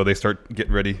Hedlico. They start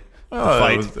getting ready to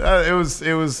fight. It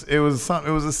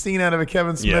was a scene out of a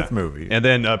Kevin Smith movie. And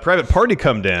then Private Party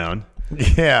come down.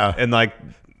 Yeah. And like,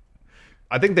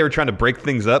 I think they were trying to break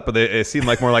things up, but it seemed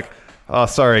like more like, oh,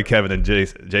 sorry, Kevin and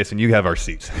Jason, you have our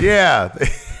seats. Yeah.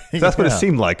 So that's what it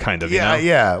seemed like, kind of. Yeah, you know?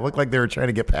 yeah. It looked like they were trying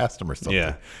to get past him or something.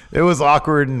 Yeah. It was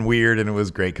awkward and weird, and it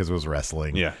was great because it was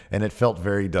wrestling. Yeah. And it felt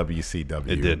very WCW.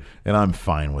 It did. And I'm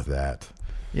fine with that.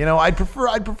 You know, I'd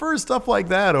prefer stuff like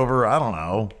that over, I don't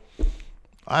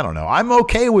know. I'm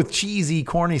okay with cheesy,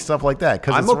 corny stuff like that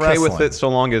because I'm okay with it so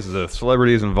long as the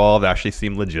celebrities involved actually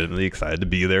seem legitimately excited to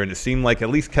be there, and it seemed like at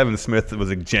least Kevin Smith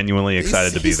was genuinely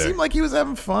excited to be there. He seemed like he was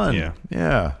having fun. Yeah.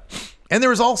 Yeah. And there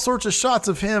was all sorts of shots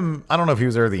of him. I don't know if he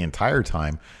was there the entire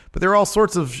time, but there were all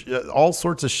sorts of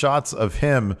shots of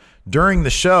him during the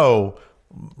show,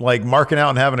 like marking out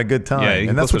and having a good time. Yeah,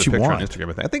 and that's what you want. On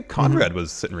Instagram. I think Conrad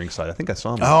was sitting ringside. I think I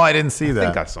saw him. Oh, I didn't see that. I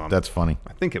think I saw him. That's funny.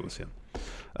 I think it was him.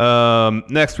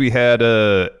 Next, we had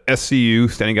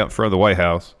SCU standing out in front of the White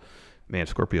House. Man,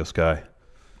 Scorpio Sky.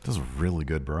 That was a really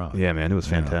good bra. Yeah, man, it was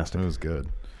fantastic. Yeah, it was good.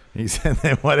 He said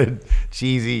that what did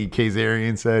Cheesy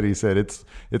Kazarian said? He said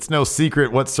it's no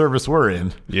secret what service we're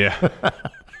in. Yeah.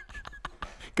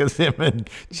 Because him and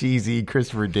Cheesy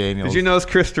Christopher Daniels. Did you notice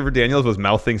Christopher Daniels was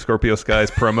mouthing Scorpio Sky's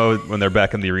promo when they're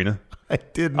back in the arena? I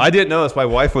didn't. I didn't notice. My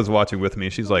wife was watching with me.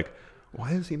 She's like,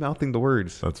 "Why is he mouthing the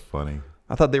words?" That's funny.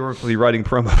 I thought they were really writing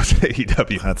promos at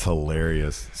AEW. That's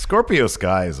hilarious. Scorpio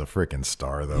Sky is a freaking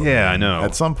star, though. Yeah, man. I know.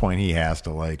 At some point, he has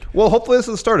to Well, hopefully this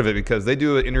is the start of it because they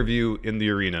do an interview in the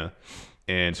arena,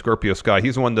 and Scorpio Sky,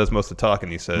 he's the one who does most of the talking.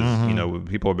 He says, you know,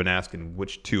 people have been asking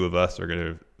which two of us of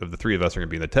the three of us are going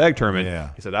to be in the tag tournament.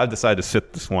 Yeah. He said, I've decided to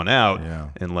sit this one out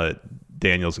and let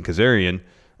Daniels and Kazarian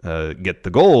get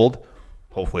the gold.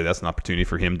 Hopefully that's an opportunity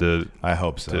for him to. I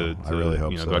hope so. I really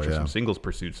hope so. Go after some singles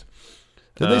pursuits.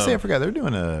 Did they say? I forgot. They're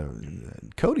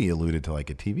doing Cody alluded to like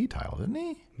a TV title, didn't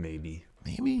he? Maybe.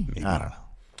 I don't know.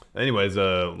 Anyways,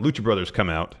 Lucha Brothers come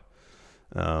out,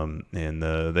 and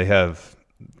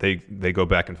they go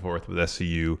back and forth with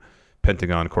SCU.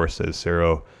 Pentagon, of course, says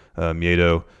Cero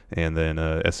Miedo, and then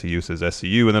SCU says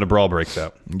SCU, and then a brawl breaks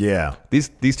out. Yeah.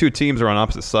 These two teams are on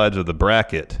opposite sides of the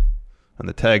bracket on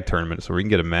the tag tournament, so we can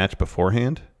get a match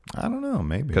beforehand. I don't know,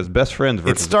 maybe because best friends.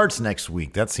 It starts next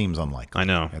week. That seems unlikely. I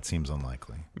know that seems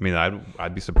unlikely. I mean,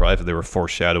 I'd be surprised if they were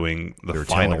foreshadowing the finals.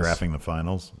 Telegraphing the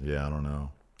finals. Yeah, I don't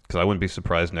know. Because I wouldn't be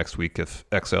surprised next week if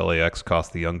XLAX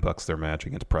cost the Young Bucks their match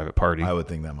against Private Party. I would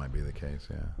think that might be the case.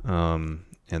 Yeah.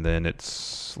 And then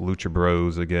it's Lucha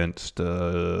Bros against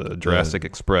Jurassic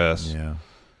Express. Yeah.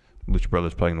 Lucha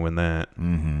Brothers probably gonna win that.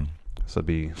 Mm-hmm. So it'd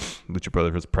be Lucha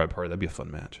Brothers versus Private Party. That'd be a fun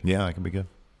match. Yeah, that could be good.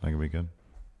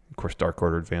 Of course, Dark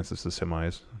Order advances to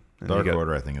semis. And Dark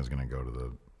Order, I think, is going to go to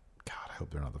the. God, I hope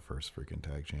they're not the first freaking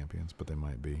tag champions, but they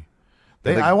might be.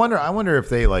 I wonder if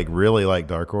they really like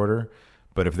Dark Order,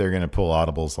 but if they're going to pull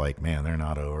audibles, like, man, they're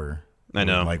not over. I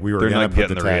know. Like we were they're gonna not put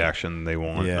getting the tag. reaction they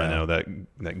want. Yeah. I know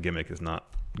that gimmick is not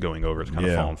going over. It's kind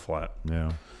of falling flat.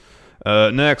 Yeah.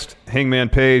 Next, Hangman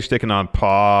Page taking on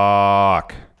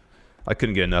Pac. I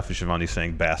couldn't get enough of Shivani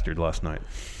saying "bastard" last night.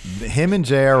 Him and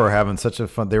JR were having such a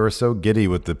fun. They were so giddy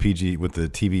with the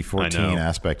TV-14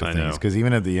 aspect of things. Because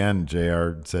even at the end,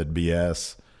 JR said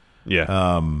BS. Yeah.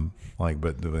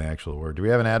 But the actual word. Do we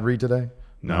have an ad read today?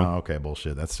 No. Oh, okay,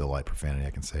 bullshit. That's still light profanity.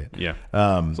 I can say it. Yeah.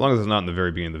 As long as it's not in the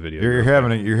very beginning of the video. You're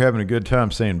having a good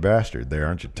time saying bastard there,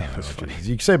 aren't you, Tony?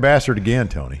 You can say bastard again,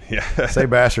 Tony. Yeah. Say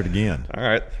bastard again. All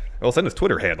right. Well, send his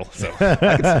Twitter handle so I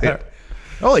can see it.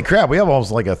 Holy crap, we have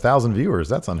almost 1,000 viewers.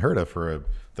 That's unheard of for a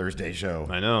Thursday show.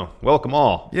 I know. Welcome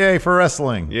all. Yay for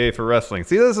wrestling. Yay for wrestling.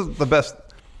 See, this is the best.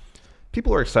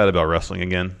 People are excited about wrestling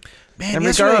again. Man, and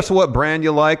regardless of what brand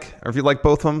you like, or if you like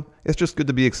both of them, it's just good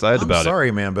to be excited about it. I'm sorry,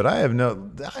 man, but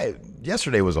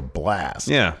yesterday was a blast.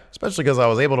 Yeah. Especially because I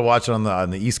was able to watch it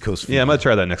on the East Coast feed. Yeah, I'm going to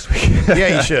try that next week.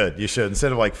 Yeah, you should. You should.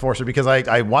 Instead of force it. Because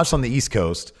I watched on the East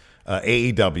Coast,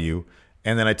 AEW,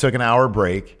 and then I took an hour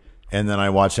break. And then I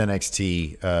watched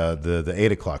NXT, the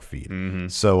 8 o'clock feed. Mm-hmm.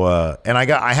 So, and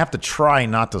I have to try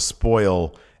not to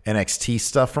spoil NXT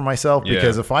stuff for myself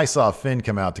because if I saw Finn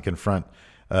come out to confront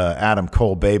Adam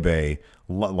Cole Bebe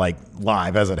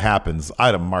live as it happens,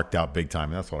 I'd have marked out big time.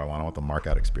 And that's what I want. I want the mark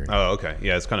out experience. Oh, okay.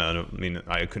 Yeah, it's kind of. I mean,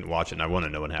 I couldn't watch it, and I want to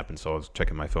know what happened, so I was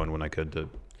checking my phone when I could to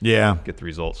get the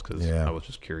results because I was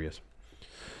just curious.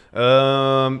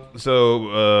 So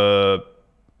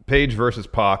Page versus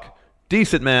Pac.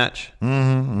 Decent match. A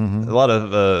lot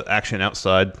of action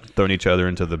outside, throwing each other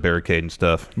into the barricade and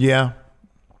stuff. Yeah.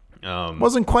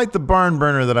 Wasn't quite the barn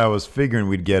burner that I was figuring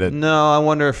we'd get it. No, I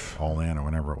wonder if All In or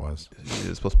whenever it was.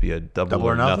 it's supposed to be a double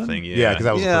or nothing. Yeah, because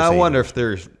that was the first I wonder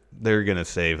AEW. if they're gonna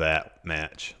save that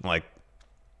match. Like,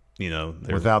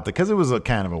 Without because it was a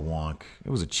kind of a wonk. It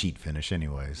was a cheat finish,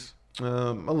 anyways.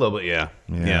 a little bit, yeah.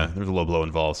 There's a low blow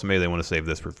involved, so maybe they want to save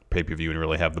this for pay-per-view and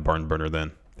really have the barn burner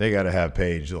then. They got to have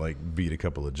Paige like beat a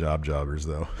couple of jobbers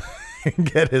though,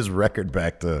 and get his record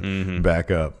back to back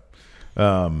up.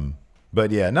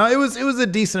 But yeah, no, it was a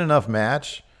decent enough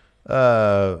match.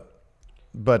 But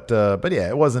yeah,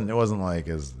 it wasn't like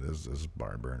as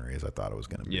barn burnery as I thought it was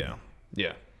going to be.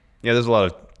 Yeah. There's a lot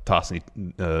of tossing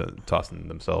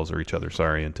themselves or each other,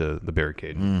 into the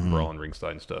barricade, brawl on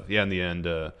ringside and stuff. Yeah, in the end,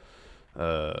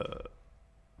 let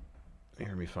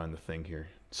me find the thing here.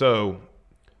 So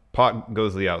Pac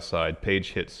goes to the outside.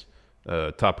 Paige hits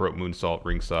top rope moonsault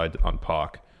ringside on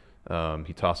Pac.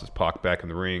 He tosses Pac back in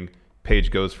the ring.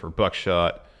 Paige goes for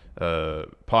buckshot.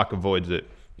 Pac avoids it,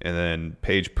 and then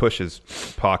Paige pushes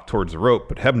Pac towards the rope,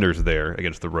 but Hebner's there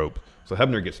against the rope, so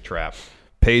Hebner gets trapped.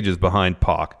 Paige is behind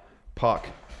Pac. Pac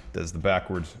does the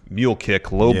backwards mule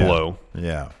kick, low blow.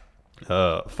 Yeah.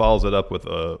 Follows it up with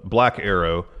a black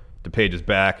arrow to Paige's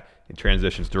back and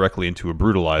transitions directly into a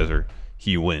brutalizer.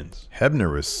 He wins.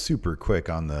 Hebner was super quick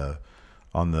on the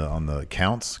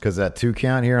counts, because that 2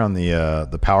 count here on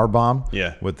the power bomb.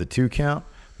 Yeah. With the 2 count,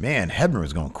 man, Hebner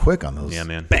was going quick on those. Yeah,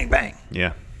 man. Bang bang.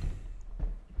 Yeah.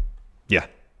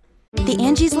 The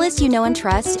Angie's List you know and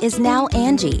trust is now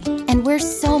Angie, and we're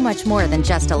so much more than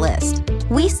just a list.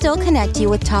 We still connect you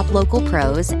with top local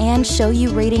pros and show you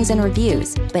ratings and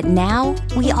reviews, but now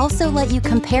we also let you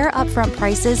compare upfront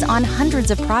prices on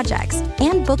hundreds of projects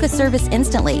and book a service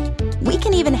instantly. We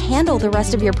can even handle the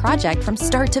rest of your project from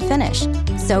start to finish.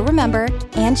 So remember,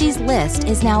 Angie's List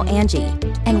is now Angie,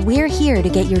 and we're here to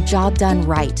get your job done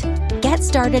right. Get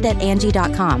started at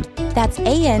Angie.com. That's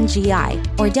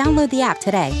ANGI, or download the app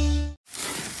today.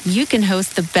 You can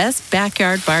host the best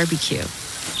backyard barbecue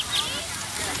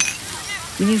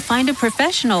when you find a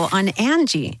professional on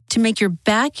Angie to make your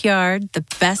backyard the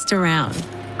best around.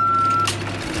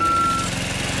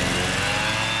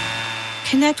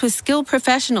 Connect with skilled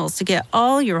professionals to get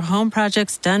all your home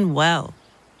projects done well.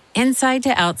 Inside to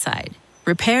outside,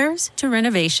 repairs to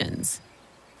renovations.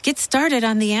 Get started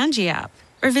on the Angie app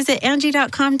or visit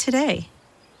Angie.com today.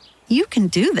 You can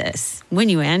do this when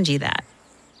you Angie that.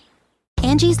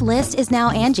 Angie's List is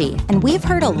now Angie, and we've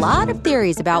heard a lot of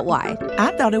theories about why.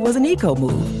 I thought it was an eco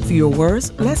move. Fewer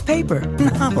words, less paper.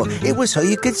 No, it was so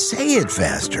you could say it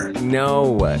faster.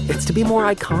 No, it's to be more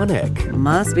iconic.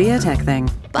 Must be a tech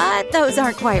thing. But those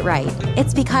aren't quite right.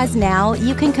 It's because now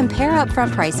you can compare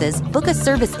upfront prices, book a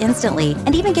service instantly,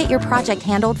 and even get your project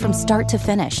handled from start to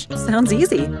finish. Sounds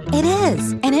easy. It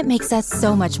is, and it makes us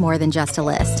so much more than just a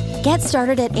list. Get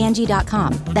started at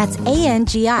Angie.com. That's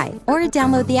ANGI, or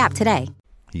download the app today.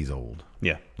 He's old.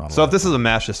 Yeah. So if this is a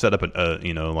match to set up,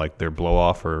 like their blow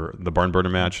off or the barn burner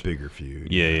match, bigger feud.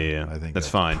 Yeah. I think that's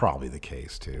fine. Probably the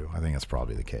case too. I think that's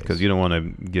probably the case, because you don't want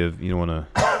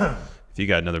to if you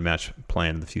got another match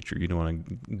planned in the future, you don't want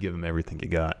to give them everything you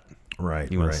got. Right.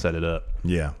 You want to set it up.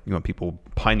 Yeah. You want people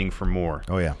pining for more.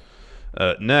 Oh yeah.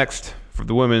 Next, for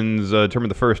the women's tournament,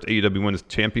 the first AEW Women's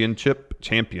Champion,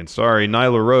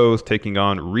 Nyla Rose taking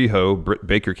on Riho. Britt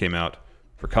Baker came out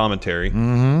for commentary,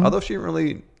 although she didn't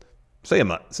really say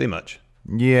much.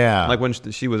 Yeah. Like when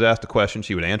she was asked a question,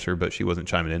 she would answer, but she wasn't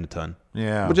chiming in a ton.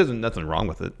 Yeah. Which isn't nothing wrong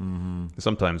with it.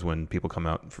 Sometimes when people come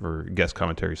out for guest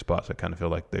commentary spots, I kind of feel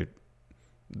like they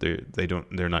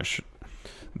don't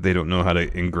know how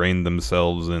to ingrain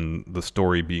themselves in the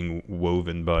story being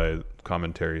woven by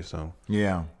commentary. So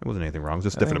yeah, it wasn't anything wrong. It was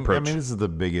just a different approach. I mean, this is the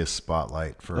biggest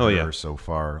spotlight for her so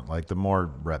far. Like the more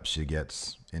reps she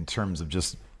gets in terms of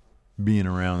just being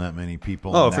around that many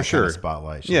people. Oh, for for sure. Kind of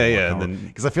spotlight. Yeah.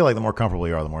 Because I feel like the more comfortable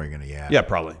you are, the more you're going to yap. Yeah,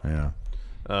 probably. Yeah.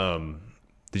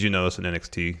 Did you notice in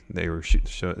NXT they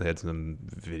they had some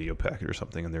video package or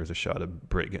something, and there was a shot of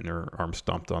Britt getting her arm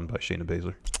stomped on by Shayna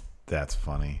Baszler? That's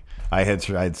funny. I'd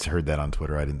heard that on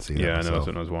Twitter. I didn't see that. Yeah, myself. I know. That's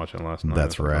what I was watching last night.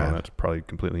 That's rad. That's probably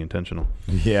completely intentional.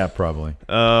 Yeah, probably.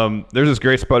 There's this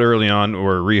great spot early on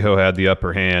where Riho had the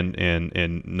upper hand and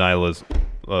Nyla's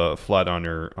flat on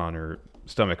her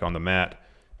stomach on the mat.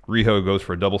 Riho goes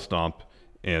for a double stomp,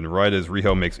 and right as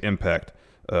Riho makes impact,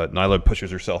 Nyla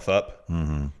pushes herself up,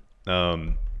 and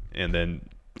then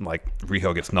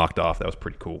Riho gets knocked off. That was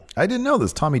pretty cool. I didn't know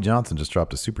this. Tommy Johnson just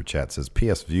dropped a super chat. Says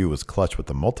PS View was clutch with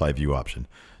the multi-view option.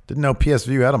 Didn't know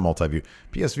PSView had a multi-view.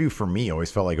 PSView for me always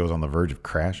felt like it was on the verge of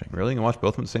crashing. Really? You can watch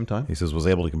both of them at the same time? He says was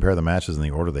able to compare the matches in the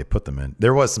order they put them in.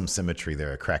 There was some symmetry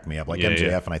there. It cracked me up. Like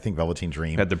MJF and I think Velveteen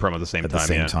Dream had their promo at the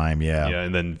same time. Yeah. Yeah,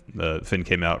 and then Finn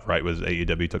came out right as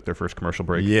AEW took their first commercial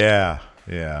break. Yeah.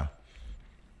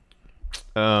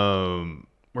 Where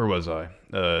was I?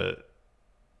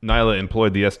 Nyla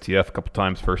employed the STF a couple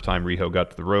times. First time Riho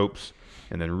got to the ropes,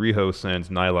 and then Riho sends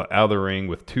Nyla out of the ring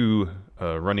with 2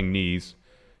 running knees.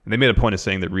 And they made a point of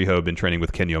saying that Riho had been training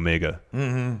with Kenny Omega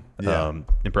in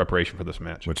preparation for this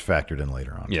match. Which factored in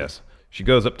later on. Yes. She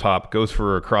goes up top, goes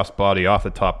for a crossbody off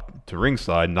the top to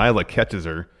ringside. Nyla catches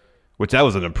her, which that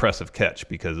was an impressive catch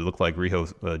because it looked like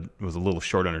Riho was a little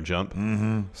short on her jump.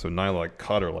 Mm-hmm. So Nyla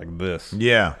caught her like this.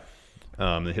 Yeah.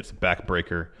 It hits the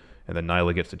backbreaker, and then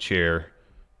Nyla gets a chair,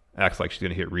 acts like she's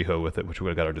going to hit Riho with it, which would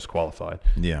have got her disqualified.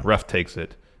 Yeah. Ref takes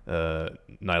it.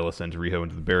 Nyla sends Riho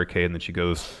into the barricade, and then she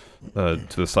goes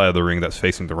to the side of the ring that's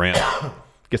facing the ramp,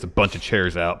 gets a bunch of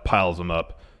chairs out, piles them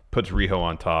up, puts Riho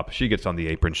on top. She gets on the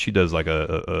apron. She does like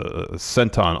a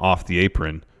senton off the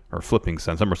apron, or flipping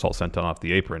somersault senton off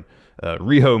the apron.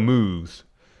 Riho moves.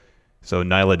 So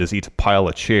Nyla just eats a pile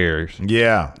of chairs.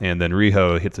 Yeah. And then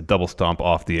Riho hits a double stomp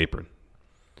off the apron.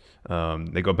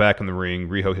 They go back in the ring.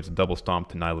 Riho hits a double stomp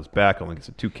to Nyla's back. Only gets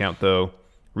a 2 count, though.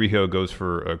 Riho goes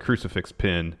for a crucifix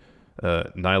pin.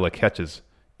 Nyla catches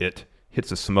it,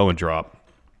 hits a Samoan drop,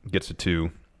 gets a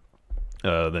 2.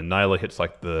 Then Nyla hits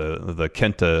like the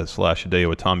Kenta /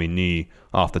 Hideo Itami knee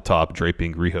off the top,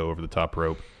 draping Riho over the top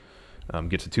rope.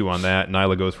 Gets a 2 on that.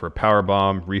 Nyla goes for a power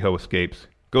bomb. Riho escapes.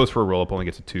 Goes for a roll-up, only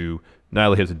gets a 2.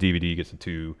 Nyla hits a DVD, gets a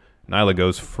 2. Nyla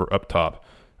goes for up top.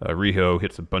 Riho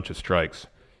hits a bunch of strikes.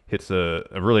 Hits a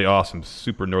really awesome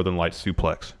Super Northern Lights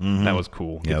suplex. Mm-hmm. That was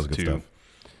cool. Yeah, that was Gets good 2. stuff.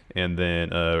 And then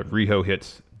Riho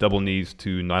hits double knees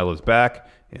to Nyla's back,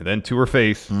 and then to her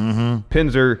face. Mm-hmm.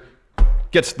 Pins her,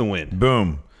 gets the win.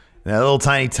 Boom. That little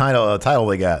tiny title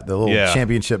they got, the little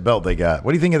championship belt they got.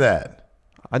 What do you think of that?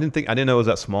 I didn't know it was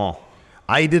that small.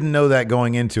 I didn't know that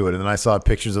going into it, and then I saw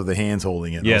pictures of the hands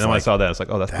holding it. Yeah, and then when I saw that, it's like,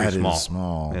 oh, that's pretty small. That is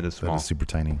small. It is small. That is super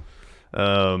tiny.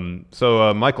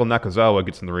 So Michael Nakazawa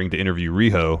gets in the ring to interview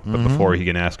Riho, but before he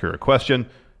can ask her a question,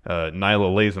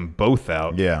 Nyla lays them both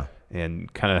out. Yeah.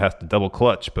 And kind of has to double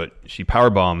clutch, but she power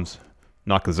bombs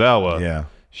Nakazawa. Yeah.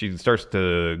 She starts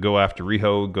to go after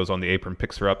Riho, goes on the apron,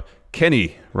 picks her up.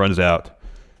 Kenny runs out,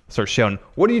 starts shouting,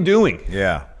 "What are you doing?"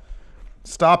 Yeah.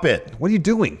 Stop it. What are you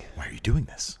doing? Why are you doing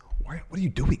this? What are you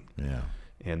doing? Yeah.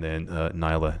 And then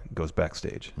Nyla goes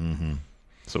backstage. Mm-hmm.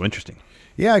 So interesting.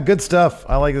 Yeah, good stuff.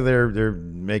 I like that they're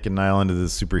making Nyla into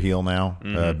this super heel now,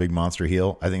 big monster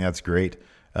heel. I think that's great.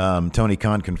 Tony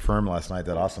Khan confirmed last night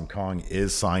that Awesome Kong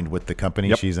is signed with the company.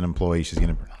 Yep. She's an employee.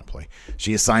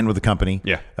 She is signed with the company.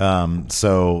 Yeah.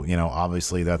 So,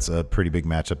 obviously that's a pretty big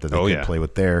matchup that they could play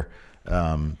with there.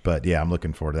 But yeah, I'm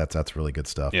looking forward to that. That's really good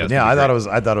stuff. Yeah, but yeah, I thought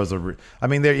it was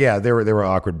there were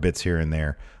awkward bits here and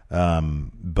there.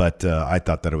 But I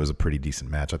thought that it was a pretty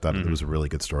decent match. I thought it was a really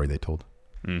good story they told.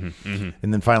 Mm-hmm, mm-hmm.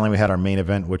 And then finally we had our main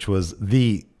event, which was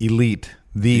the Elite.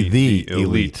 The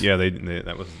Elite. Yeah,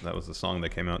 that was the song they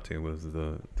came out to, was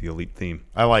the Elite theme.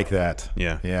 I like that.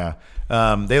 Yeah.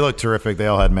 They look terrific. They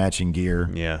all had matching gear.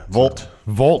 Yeah. Volt.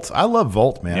 I love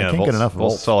Volt, man. Yeah, I can't get enough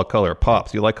Volt. Solid color. It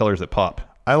pops. You like colors that pop.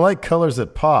 I like colors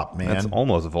that pop, man. That's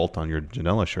almost a Volt on your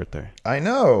Janela shirt there. I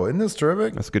know. Isn't this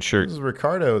terrific? That's a good shirt. This is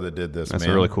Ricardo that did this, That's man.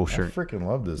 a really cool shirt. I freaking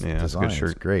love this design. That's a good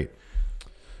shirt. It's great.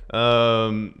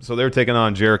 So they're taking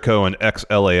on Jericho and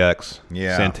XLAX.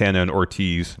 Yeah. Santana and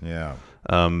Ortiz. Yeah.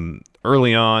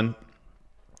 Early on,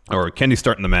 or Kenny's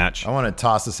starting the match. I want to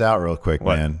toss this out real quick,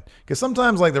 man. Because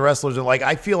sometimes, like, the wrestlers are like,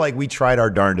 I feel like we tried our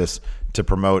darndest to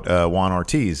promote Juan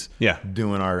Ortiz. Yeah.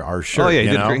 Doing our shirt. Oh, yeah.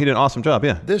 He did an awesome job,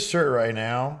 yeah. This shirt right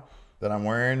now that I'm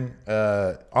wearing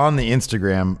on the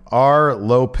Instagram, R.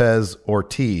 Lopez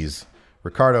Ortiz.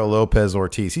 Ricardo Lopez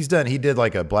Ortiz. He did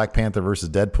like a Black Panther versus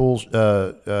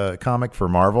Deadpool comic for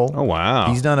Marvel. Oh, wow.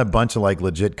 He's done a bunch of like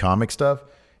legit comic stuff.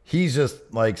 He's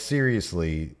just like,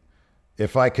 seriously,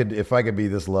 if I could be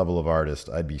this level of artist,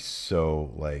 I'd be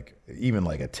so like, even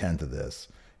like a tenth of this.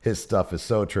 His stuff is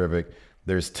so terrific.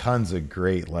 There's tons of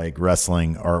great like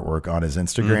wrestling artwork on his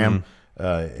Instagram,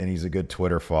 and he's a good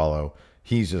Twitter follow.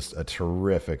 He's just a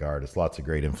terrific artist. Lots of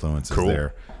great influences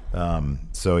there.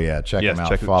 So yeah, check him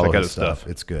out. Follow his stuff.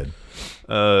 It's good.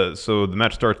 So the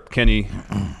match starts. Kenny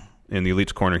in the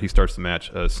Elite's corner. He starts the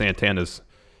match. Santana's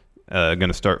going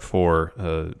to start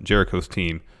for Jericho's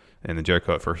team, and then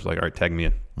Jericho at first is like, "All right, tag me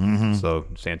in." Mm-hmm. So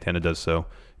Santana does so.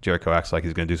 Jericho acts like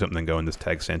he's going to do something, then go and just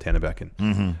tag Santana back in.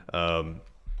 Mm-hmm.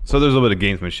 So there's a little bit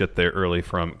of gamesmanship there early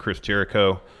from Chris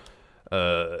Jericho.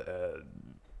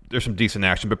 there's some decent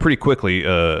action, but pretty quickly,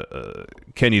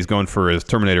 Kenny's going for his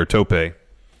Terminator tope.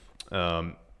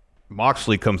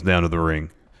 Moxley comes down to the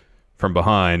ring from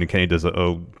behind, and Kenny does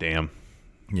oh damn,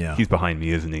 yeah, he's behind me,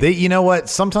 isn't he? You know what?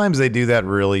 Sometimes they do that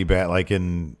really bad, like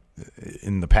in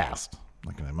the past.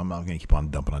 Like, I'm not going to keep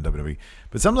on dumping on WWE,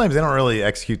 but sometimes they don't really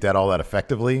execute that all that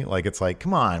effectively. Like, it's like,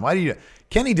 come on, why do you?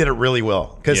 Kenny did it really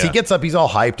well because he gets up, he's all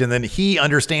hyped, and then he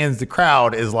understands the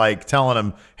crowd is like telling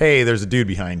him, "Hey, there's a dude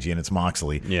behind you, and it's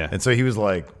Moxley." Yeah, and so he was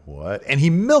like, "What?" And he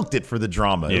milked it for the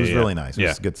drama. It was really nice. It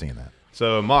was good seeing that.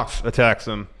 So Mox attacks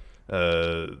him.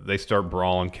 They start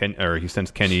brawling. He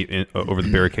sends Kenny over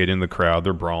the barricade in the crowd.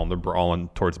 They're brawling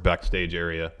towards the backstage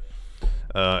area.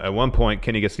 At one point,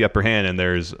 Kenny gets the upper hand, and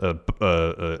there's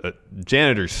a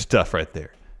janitor's stuff right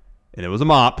there. And it was a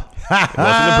mop. It wasn't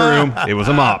a broom. It was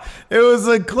a mop. It was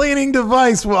a cleaning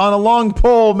device on a long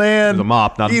pole, man. It was a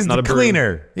mop, not He's a the broom.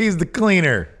 cleaner. He's the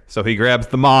cleaner. So he grabs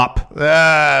the mop.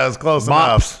 Ah, it was close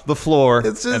mops enough. the floor,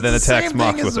 It's just and then the attacks same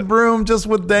Mox thing as with a it. broom, just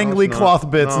with dangly not. cloth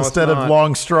bits No, it's instead of not.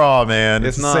 long straw, man.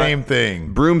 It's the not. same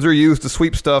thing. Brooms are used to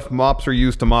sweep stuff. Mops are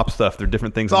used to mop stuff. They're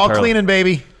different things. It's all entirely. cleaning,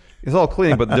 baby. It's all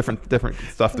cleaning, but different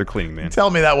stuff they're cleaning, man. Tell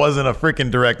me that wasn't a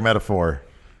freaking direct metaphor.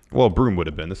 Well, broom would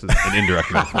have been. This is an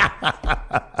indirect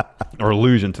metaphor. Or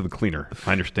allusion to the cleaner.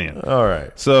 I understand. All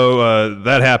right. So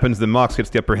that happens. Then Mox gets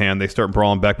the upper hand. They start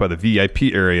brawling back by the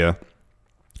VIP area.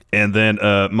 And then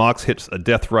Mox hits a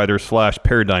Death Rider /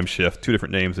 Paradigm Shift, 2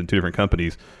 different names and 2 different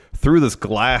companies, through this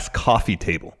glass coffee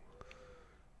table.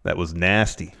 That was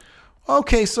nasty.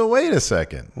 Okay, so wait a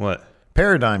second. What?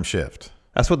 Paradigm shift.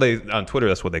 That's what on Twitter,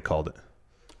 that's what they called it.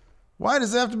 Why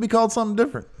does it have to be called something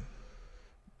different?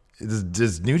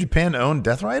 Does New Japan own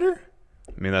Death Rider?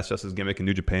 I mean, that's just his gimmick in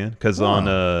New Japan. Because on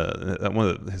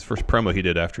his first promo he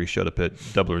did after he showed up at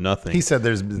Double or Nothing, he said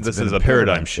this is a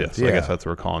paradigm shift. So I guess that's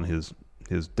what we're calling his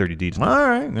dirty deeds. All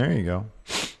right, there you go.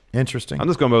 Interesting. I'm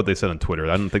just going by what they said on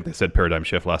Twitter. I don't think they said Paradigm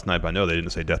Shift last night, but I know they didn't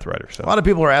say Death Rider. So a lot of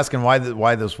people are asking why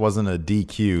this wasn't a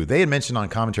DQ. They had mentioned on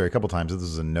commentary a couple times that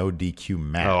this was a no DQ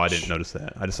match. Oh, I didn't notice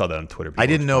that. I just saw that on Twitter. I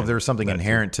didn't know if there was something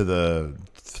inherent to the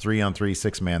 3-on-3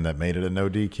 6-man that made it a no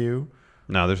DQ.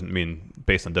 No,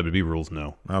 based on WB rules,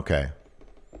 no. Okay.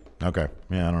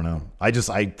 Yeah, I don't know. I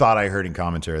thought I heard in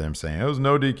commentary them saying it was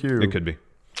no DQ. It could be.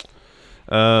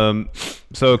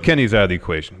 So Kenny's out of the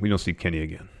equation. We don't see Kenny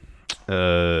again.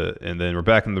 And then we're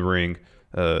back in the ring.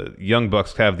 Young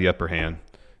Bucks have the upper hand,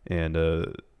 and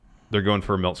they're going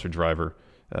for a Meltzer driver.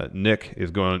 Nick is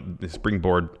going to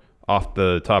springboard off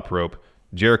the top rope.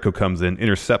 Jericho comes in,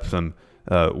 intercepts him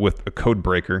with a code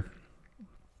breaker.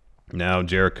 Now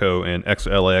Jericho and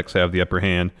XLAX have the upper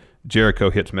hand. Jericho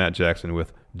hits Matt Jackson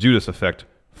with Judas Effect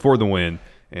for the win,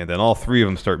 and then all 3 of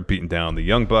them start beating down the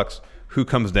Young Bucks, who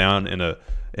comes down in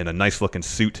a nice looking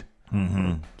suit.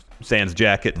 Mm-hmm. Sans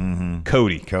jacket. Mm-hmm.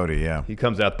 Cody, yeah. He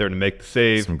comes out there to make the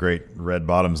save. Some great red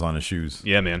bottoms on his shoes.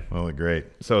 Yeah, man. They look great.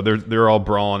 So they're all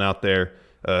brawling out there.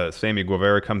 Sammy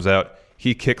Guevara comes out.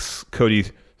 He kicks Cody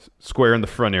square in the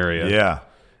front area. Yeah.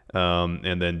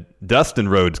 And then Dustin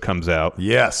Rhodes comes out.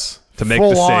 Yes. To make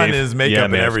Full the save. on his makeup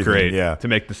and everything. Great. Yeah. To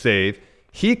make the save.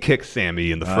 He kicks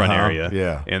Sammy in the front area.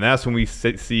 Yeah. And that's when we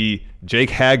see Jake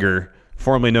Hager,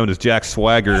 formerly known as Jack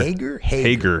Swagger.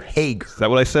 Hager. Is that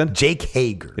what I said? Jake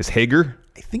Hager. Is Hager?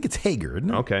 I think it's Hager, isn't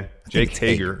it? Okay. Jake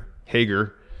Hager.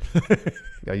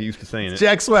 Got used to saying it.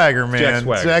 Jack Swagger, man.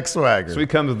 Jack Swagger. So he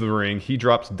comes to the ring. He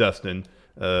drops Dustin.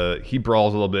 He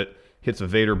brawls a little bit, hits a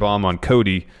Vader bomb on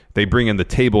Cody. They bring in the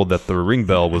table that the ring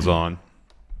bell was on.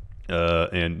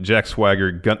 And Jack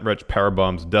Swagger gut-wrench power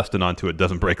bombs Dustin onto it.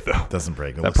 Doesn't break, though. Doesn't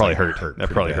break. That probably hurt. That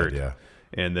probably hurt. Yeah.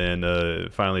 And then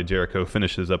finally Jericho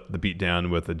finishes up the beatdown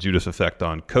with a Judas Effect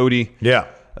on Cody. Yeah.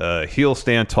 Heel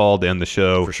stand tall to end the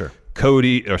show. For sure.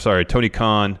 Tony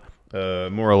Khan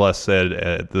more or less said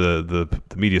at the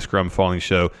media scrum following the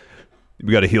show,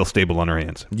 we got a heel stable on our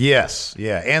hands. Yes.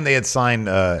 Yeah. And they had signed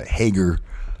Hager.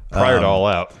 Prior to All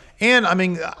Out. And, I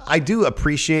mean, I do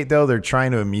appreciate, though, they're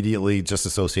trying to immediately just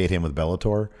associate him with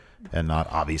Bellator and not,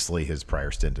 obviously, his prior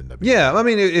stint in WWE. Yeah, I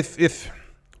mean,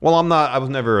 I was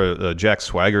never a Jack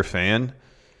Swagger fan.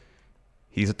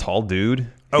 He's a tall dude.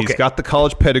 Okay. He's got the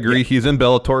college pedigree. Yeah. He's in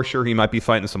Bellator. Sure, he might be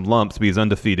fighting some lumps, but he's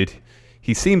undefeated.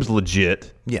 He seems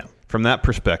legit. Yeah. From that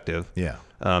perspective. Yeah.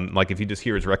 Like if you just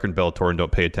hear his record in Bellator and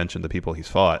don't pay attention to people he's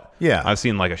fought. Yeah. I've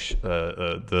seen like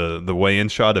the weigh-in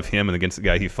shot of him and against the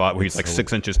guy he fought where he's like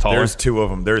 6 inches taller. There's 2 of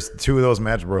them. There's 2 of those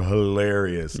matches were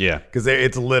hilarious. Yeah. Because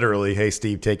it's literally, hey,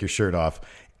 Steve, take your shirt off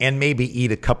and maybe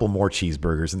eat a couple more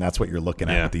cheeseburgers, and that's what you're looking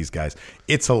at with these guys.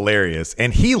 It's hilarious.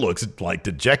 And he looks like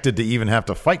dejected to even have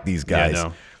to fight these guys.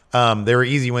 Yeah, I know. They were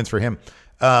easy wins for him.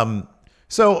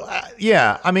 So,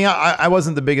 yeah, I mean, I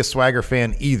wasn't the biggest Swagger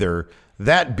fan either.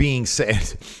 That being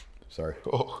said, sorry.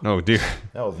 Oh, dear.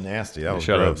 That was nasty. That was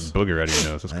shot gross. a booger out of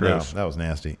your nose. That's gross. That was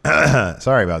nasty.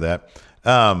 Sorry about that.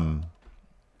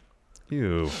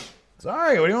 Ew.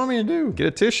 Sorry, what do you want me to do? Get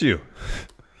a tissue.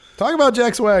 Talk about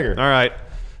Jack Swagger. All right.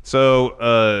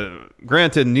 So,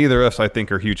 granted, neither of us, I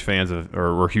think, are huge fans of,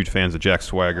 or we're huge fans of Jack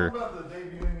Swagger. Talk about the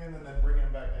debuting him and then bringing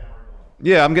him back down.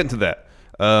 Yeah, I'm getting to that.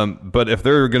 But if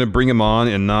they're going to bring him on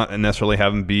and not necessarily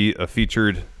have him be a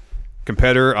featured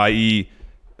competitor, i.e.,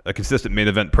 a consistent main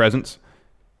event presence,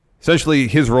 essentially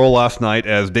his role last night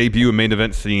as debut and main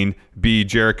event scene be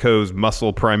Jericho's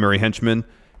muscle primary henchman,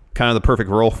 kind of the perfect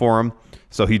role for him.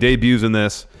 So he debuts in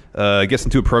this, gets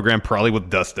into a program probably with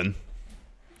Dustin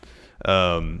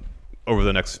over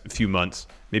the next few months.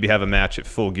 Maybe have a match at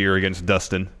Full Gear against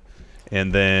Dustin.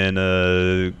 And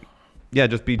then,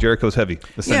 just be Jericho's heavy,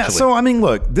 essentially. Yeah, so, I mean,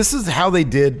 look, this is how they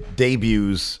did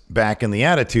debuts back in the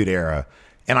Attitude Era.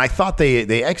 And I thought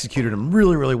they executed them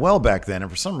really, really well back then.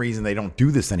 And for some reason, they don't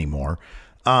do this anymore.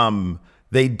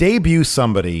 They debut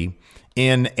somebody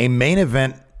in a main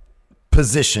event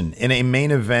position, in a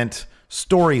main event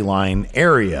storyline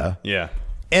area. Yeah.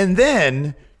 And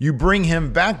then you bring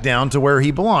him back down to where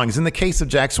he belongs. In the case of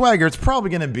Jack Swagger, it's probably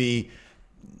going to be,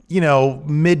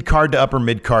 mid-card to upper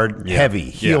mid-card heavy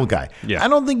heel guy. Yeah. I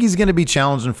don't think he's going to be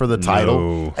challenging for the title.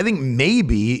 No. I think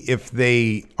maybe if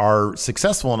they are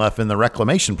successful enough in the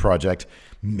Reclamation Project,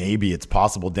 maybe it's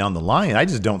possible down the line. I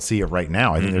just don't see it right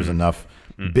now. I think there's enough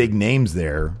big names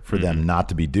there for them not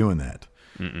to be doing that.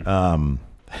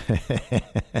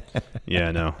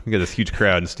 Yeah, no. You got this huge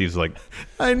crowd, and Steve's like,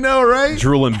 I know, right?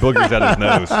 Drooling boogers out of his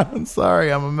nose. I'm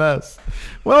sorry, I'm a mess.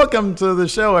 Welcome to the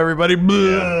show, everybody.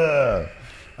 Yeah.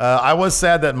 I was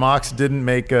sad that Mox didn't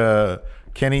make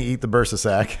Kenny eat the Bursa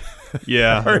sack.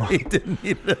 Yeah. Or he didn't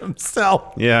eat it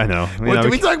himself. Yeah, I know. Did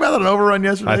we talk about that on Overrun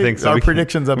yesterday? I think so. Our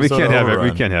predictions episode.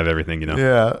 We can't have everything,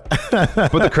 Yeah.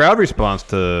 But the crowd response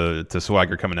to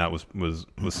Swagger coming out was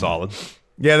solid.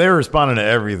 Yeah, they were responding to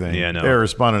everything. Yeah, no. They were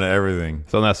responding to everything.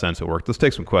 So in that sense, it worked. Let's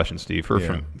take some questions, Steve.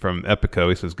 From Epico,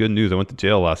 he says, "Good news. I went to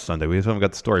jail last Sunday. We haven't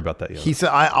got the story about that yet." He said,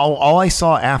 all I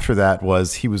saw after that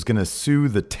was he was going to sue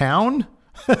the town.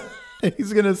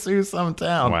 He's going to sue some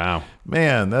town. Wow.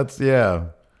 Man, that's,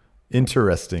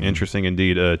 interesting. Interesting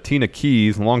indeed. Tina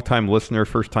Keys, longtime listener,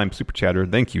 first-time super chatter.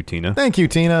 Thank you, Tina. Thank you,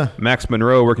 Tina. Max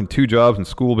Monroe, working 2 jobs in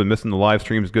school, been missing the live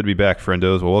streams. Good to be back,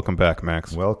 friendos. Well, welcome back,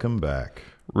 Max. Welcome back.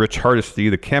 Rich Hardesty,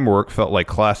 the camera work felt like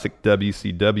classic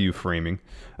WCW framing.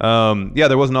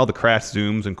 There wasn't all the crash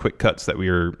zooms and quick cuts that we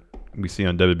see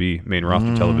on WWE main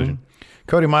roster television.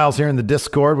 Cody Miles here in the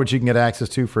Discord, which you can get access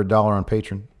to for $1 on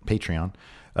Patreon.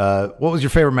 What was your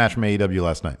favorite match from AEW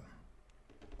last night?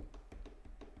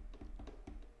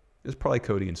 It's probably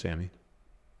Cody and Sammy.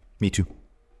 Me too.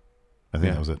 I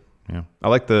think that was it. Yeah. I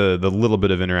like the little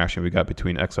bit of interaction we got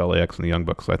between XLAX and the Young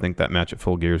Bucks. I think that match at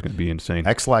Full Gear is going to be insane.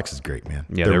 XLAX is great, man.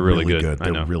 Yeah, they're really good.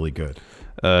 They're really good.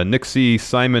 Nick C.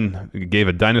 Simon gave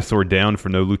a dinosaur down for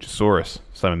no Luchasaurus.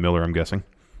 Simon Miller, I'm guessing.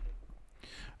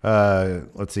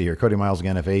 Let's see here. Cody Miles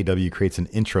again. If AEW creates an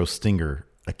intro stinger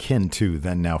akin to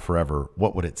Then Now Forever,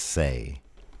 what would it say?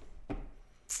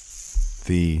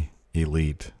 The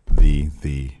Elite. The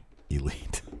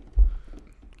Elite.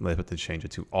 They have to change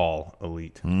it to All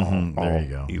Elite. Mm-hmm. All there you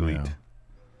go. Elite.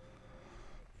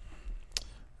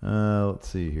 Yeah. Let's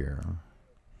see here.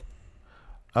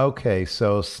 Okay,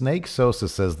 so Snake Sosa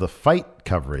says the fight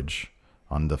coverage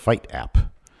on the Fight app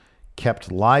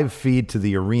kept live feed to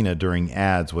the arena during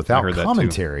ads without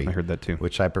commentary. I heard that too.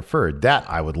 Which I preferred. That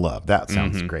I would love. That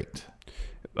sounds great.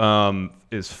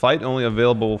 Is Fight only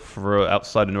available for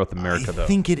outside of North America, though? I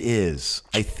think it is.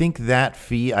 I think that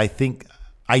feed,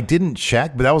 I didn't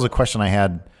check, but that was a question I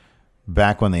had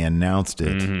back when they announced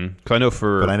it. Because I know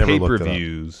for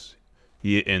pay-per-views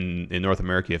in North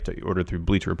America, you have to order through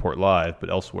Bleacher Report Live, but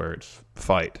elsewhere it's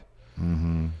Fight.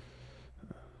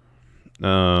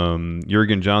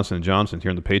 Jurgen Johnson here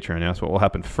on the Patreon asked what will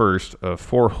happen first,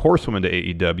 4 Horsewomen to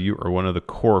AEW or one of the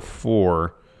core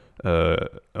 4,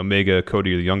 Omega,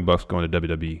 Cody, or the Young Bucks going to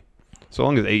WWE. So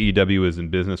long as AEW is in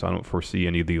business, I don't foresee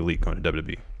any of the Elite going to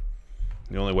WWE.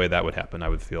 The only way that would happen, I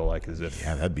would feel like, is if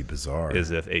that'd be bizarre.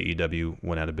 Is if AEW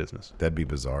went out of business. That'd be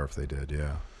bizarre if they did,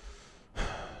 yeah.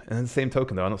 And in the same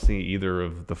token, though, I don't see either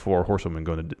of the 4 Horsewomen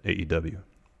going to AEW.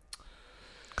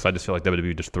 Because I just feel like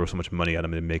WWE just throw so much money at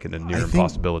them and make it a near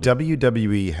impossibility.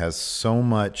 WWE has so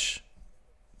much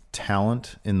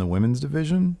talent in the women's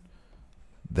division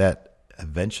that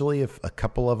eventually, if a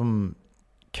couple of them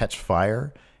catch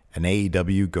fire and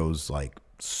AEW goes like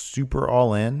super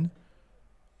all in,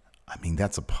 I mean,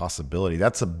 that's a possibility.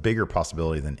 That's a bigger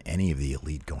possibility than any of the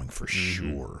Elite going for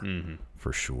sure.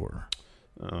 For sure.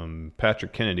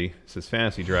 Patrick Kennedy says,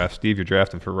 fantasy draft. Steve, you're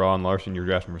drafting for Raw, and Larson, you're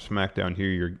drafting for SmackDown. Here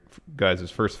are your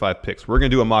guys' first 5 picks. We're going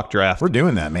to do a mock draft. We're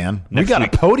doing that, man. Next we got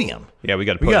week. a podium. Yeah, we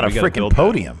got a freaking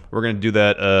podium. We're going to do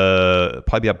that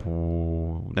probably up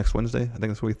next Wednesday. I think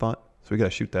that's what we thought. So we got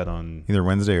to shoot that on either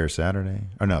Wednesday or Saturday.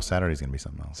 Or no, Saturday's going to be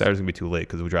something else. Saturday's going to be too late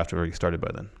because the draft already started by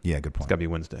then. Yeah, good point. It's got to be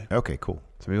Wednesday. Okay, cool.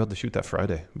 So maybe we'll have to shoot that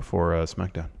Friday before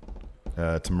SmackDown.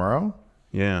 Tomorrow?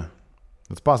 Yeah.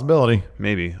 It's a possibility.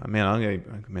 Maybe. I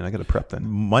got to prep then.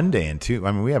 Monday and two.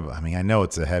 I mean, I know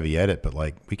it's a heavy edit, but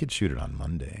like we could shoot it on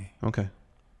Monday. Okay.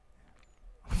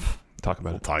 Talk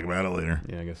about it. Talk about it later.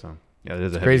 Yeah, I guess so. Yeah, it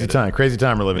is a heavy crazy edit. time. Crazy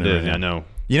time we're living in. It is. Yeah, I know.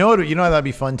 You know what? You know that'd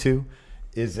be fun too,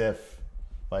 is if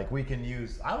like we can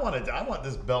use. I want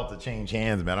this belt to change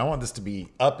hands, man. I want this to be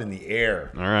up in the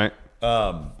air. All right.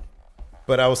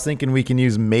 But I was thinking we can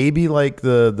use maybe like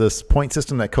the point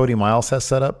system that Cody Miles has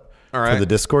set up. All right. For the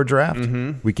Discord draft.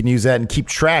 We can use that and keep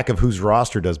track of whose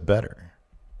roster does better.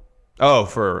 Oh,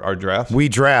 for our draft? We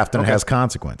draft and it has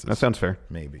consequences. That sounds fair.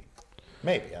 Maybe,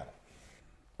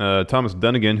 yeah. Thomas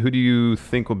Dunnigan, who do you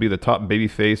think will be the top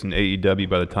babyface in AEW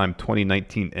by the time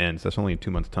 2019 ends? That's only in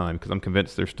 2 months' time, because I'm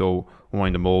convinced they're still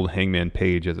wanting to mold Hangman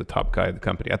Page as a top guy of the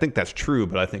company. I think that's true,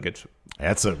 but I think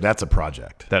that's a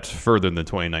project. That's further than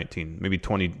 2019, maybe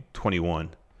 2021.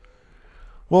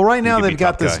 Well, right now they've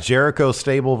got this Jericho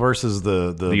stable versus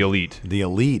the Elite. The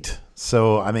Elite.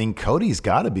 So, I mean, Cody's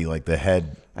got to be like the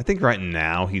head. I think right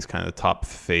now he's kind of the top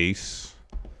face.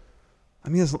 I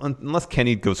mean, unless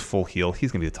Kenny goes full heel,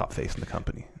 he's going to be the top face in the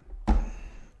company.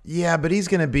 Yeah, but he's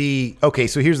going to be... Okay,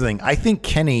 so here's the thing. I think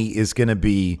Kenny is going to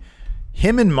be...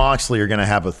 Him and Moxley are going to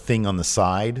have a thing on the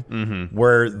side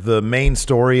where the main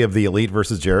story of the Elite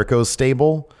versus Jericho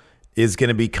stable is going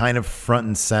to be kind of front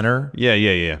and center.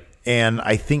 Yeah. And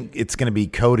I think it's going to be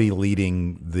Cody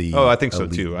leading the. Oh, I think so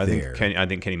Elite too. I there.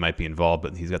 think Kenny might be involved,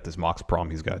 but he's got this Mox problem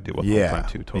he's got to deal with all the time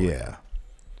too. Totally. Yeah.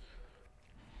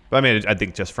 But I mean, I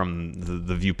think just from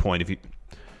the viewpoint,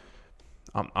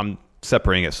 I'm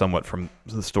separating it somewhat from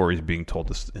the stories being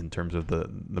told in terms of the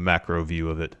macro view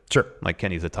of it. Sure. Like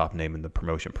Kenny's the top name in the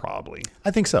promotion, probably.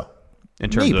 I think so. In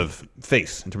terms of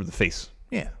face.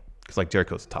 Yeah. Because like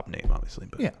Jericho's the top name, obviously.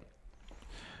 But. Yeah.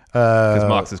 Because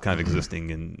Mox is kind of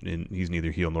existing, and he's neither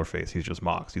heel nor face. He's just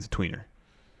Mox. He's a tweener.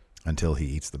 Until he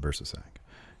eats the Bursa sack.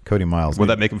 Cody Miles. Would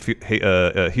that make him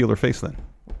heel or face then?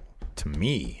 To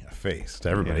me, a face. To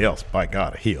everybody else, by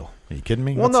God, a heel. Are you kidding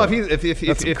me? Well, no. If he's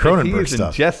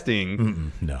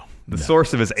ingesting the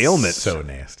source of his ailments, so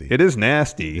nasty. It is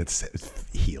nasty. It's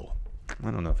heel.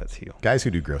 I don't know if that's heel. Guys who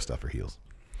do gross stuff are heels.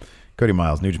 Cody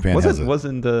Miles, New Japan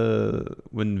wasn't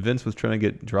when Vince was trying to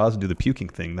get Droz to do the puking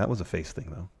thing. That was a face thing,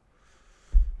 though.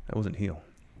 That wasn't heel.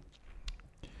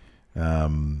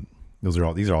 These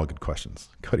are all good questions.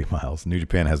 Cody Miles, New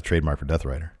Japan has a trademark for Death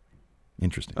Rider.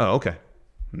 Interesting. Oh, okay.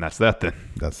 And that's that then.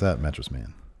 That's that, Mattress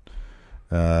Man.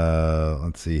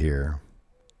 Let's see here.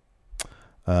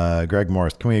 Greg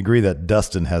Morris, can we agree that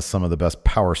Dustin has some of the best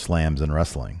power slams in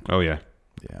wrestling? Oh, yeah.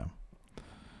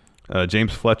 Yeah.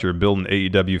 James Fletcher building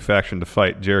AEW faction to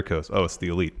fight Jericho's. Oh, it's the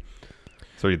Elite.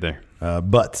 So you're there.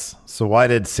 Butts. So why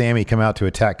did Sammy come out to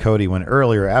attack Cody when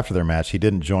earlier after their match he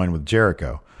didn't join with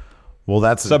Jericho? Well,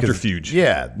 that's subterfuge.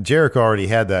 Yeah, Jericho already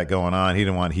had that going on. He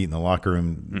didn't want heat in the locker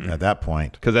room at that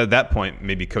point. Because at that point,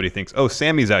 maybe Cody thinks, "Oh,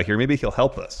 Sammy's out here. Maybe he'll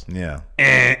help us." Yeah.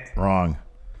 Wrong.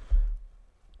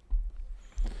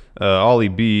 Ollie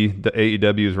B. The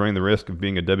AEW is running the risk of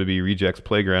being a WWE rejects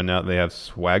playground now that they have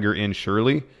Swagger in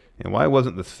Shirley. And why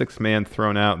wasn't the sixth man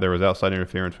thrown out? There was outside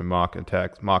interference when Mox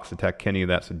attacked Kenny.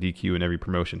 That's a DQ in every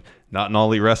promotion. Not in All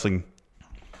Elite Wrestling.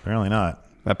 Apparently not.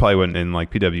 That probably wasn't in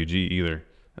like PWG either.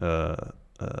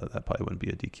 That probably wouldn't be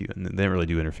a DQ. And they didn't really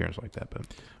do interference like that. But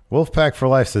Wolfpack for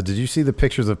Life said, did you see the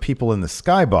pictures of people in the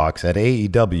skybox at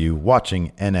AEW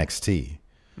watching NXT?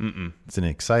 Mm-mm. It's an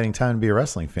exciting time to be a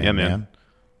wrestling fan, yeah, man.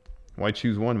 Why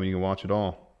choose one when you can watch it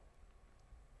all?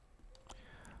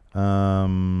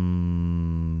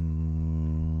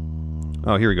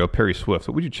 Oh, here we go. Perry Swift.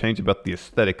 What would you change about the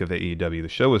aesthetic of AEW? The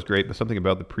show was great, but something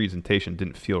about the presentation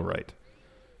didn't feel right.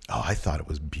 Oh, I thought it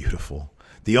was beautiful.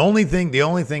 The only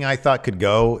thing I thought could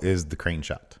go is the crane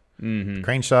shot. Mm-hmm. The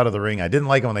crane shot of the ring. I didn't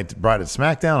like it when they brought it to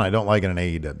SmackDown. I don't like it in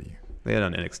AEW. They had it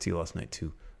on NXT last night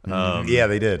too. Yeah,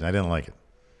 they did. I didn't like it.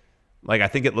 Like, I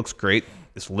think it looks great.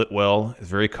 It's lit well. It's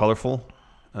very colorful.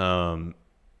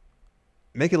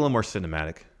 Make it a little more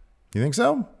cinematic. You think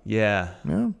so? Yeah.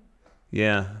 Yeah.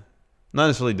 Yeah. Not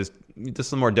necessarily just just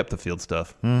some more depth of field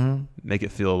stuff. Mhm. Make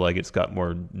it feel like it's got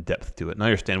more depth to it. And I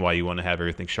understand why you want to have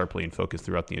everything sharply and focused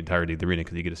throughout the entirety of the arena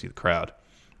because you get to see the crowd.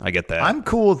 I get that. I'm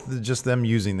cool with just them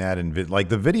using that in like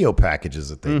the video packages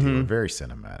that they do are very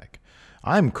cinematic.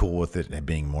 I'm cool with it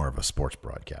being more of a sports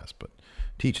broadcast, but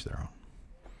teach their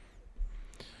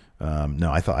own.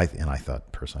 No, I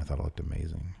thought personally it looked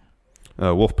amazing.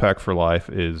 Wolfpack for life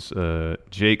is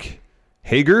Jake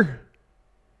Hager.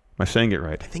 Am I saying it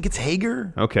right? I think it's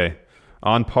Hager. Okay.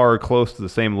 On par, close to the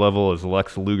same level as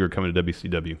Lex Luger coming to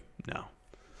WCW. No.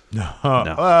 No.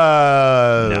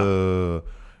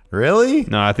 Really?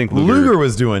 No, I think Luger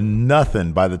was doing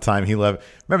nothing by the time he left.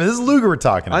 Remember, this is Luger we're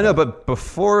talking about. I know, but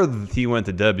before he went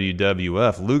to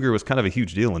WWF, Luger was kind of a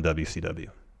huge deal in WCW.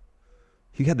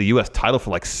 He had the U.S. title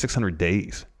for like 600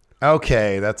 days.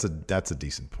 Okay, that's a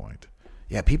decent point.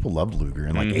 Yeah, people loved Luger.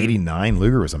 In like '89,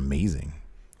 Luger was amazing.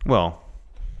 Well,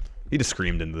 he just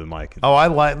screamed into the mic.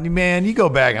 Oh, man, you go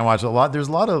back and watch a lot. There's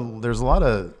a lot of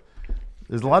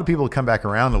people that come back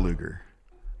around to Luger.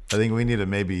 I think we need to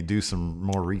maybe do some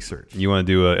more research. You want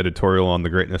to do an editorial on the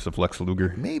greatness of Lex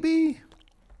Luger? Maybe.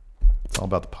 It's all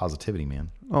about the positivity,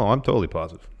 man. Oh, I'm totally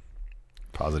positive.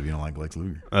 Positive you don't like Lex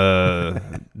Luger.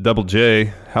 Double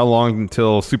J, how long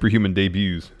until Superhuman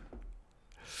debuts?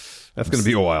 That's going to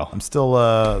be a while. I'm still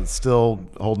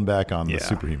holding back on the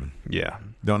Superhuman. Yeah.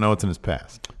 Don't know what's in his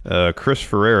past. Chris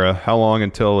Ferreira, how long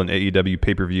until an AEW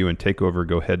pay-per-view and TakeOver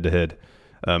go head-to-head?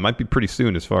 Might be pretty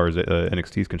soon as far as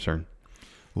NXT is concerned.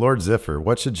 Lord Ziffer,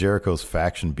 what should Jericho's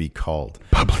faction be called?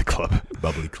 Bubbly Club.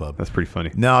 Bubbly Club. That's pretty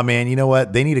funny. No, man, you know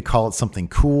what? They need to call it something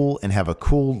cool and have a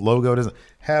cool logo.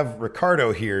 Have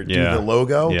Ricardo here do the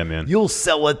logo. Yeah, man. You'll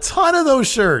sell a ton of those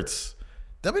shirts.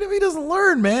 WWE doesn't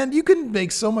learn, man. You can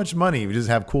make so much money if you just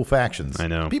have cool factions. I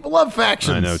know. People love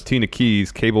factions. I know. Tina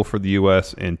Keys, cable for the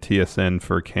U.S. and TSN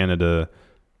for Canada,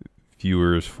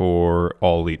 viewers for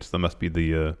all elites. That must be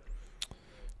the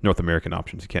North American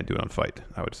options. You can't do it on Fight,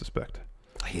 I would suspect.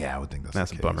 Yeah, I would think that's the a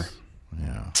case. bummer.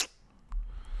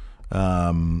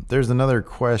 Yeah. There's another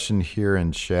question here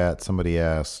in chat. Somebody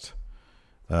asked,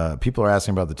 people are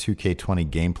asking about the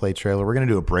 2K20 gameplay trailer. We're going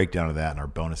to do a breakdown of that in our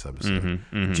bonus episode,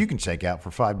 which you can check out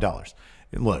for $5.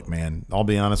 And look, man, I'll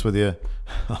be honest with you.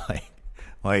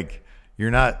 like you're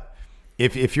not,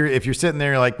 if you're sitting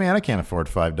there, you're like, man, I can't afford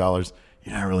 $5.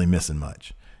 You're not really missing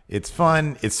much. It's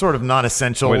fun. It's sort of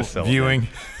non-essential viewing.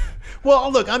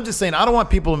 Well, look, I'm just saying I don't want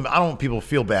people to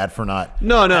feel bad for not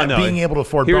being able to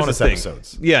afford bonus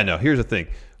episodes. Yeah, no, here's the thing.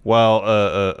 While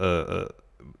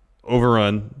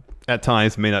Overrun at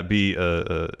times may not be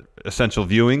essential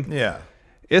viewing,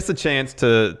 it's a chance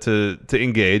to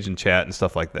engage and chat and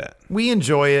stuff like that. We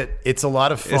enjoy it. It's a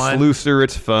lot of fun. It's looser,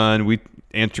 it's fun. We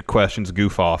answer questions,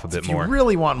 goof off a bit more. If you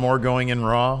really want more going in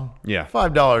Raw,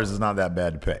 $5 is not that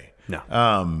bad to pay. No.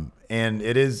 And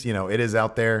it is, it is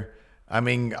out there. I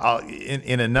mean,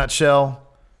 in a nutshell,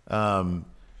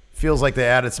 feels like they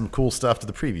added some cool stuff to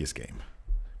the previous game.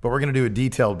 But we're going to do a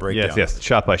detailed breakdown. Yes,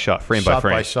 shot by shot, frame by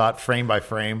frame. Shot by shot, frame by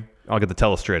frame. I'll get the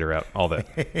telestrator out, all that.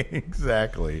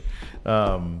 Exactly.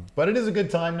 But it is a good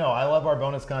time. No, I love our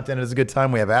bonus content. It is a good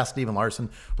time. We have Ask Steven Larson.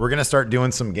 We're going to start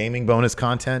doing some gaming bonus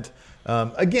content.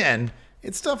 Again,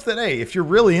 it's stuff that, hey, if you're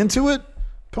really into it,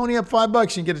 pony up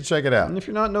 $5, you get to check it out. And if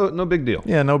you're not, no big deal.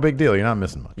 Yeah, no big deal. You're not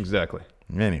missing much. Exactly.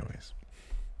 Anyways.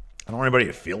 I don't want anybody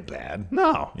to feel bad.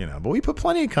 No. But we put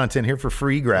plenty of content here for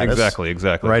free gratis. Exactly.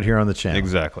 Right here on the channel.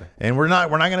 Exactly. And we're not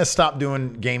going to stop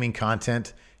doing gaming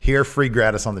content here free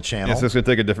gratis on the channel. It's just going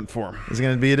to take a different form. It's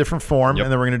going to be a different form,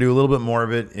 and then we're going to do a little bit more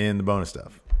of it in the bonus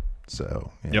stuff.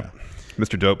 So, yeah. Yep.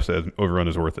 Mr. Dope says Overrun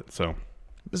is worth it. So,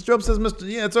 Mr. Dope says,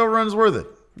 it's Overrun is worth it.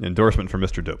 Endorsement for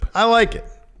Mr. Dope. I like it.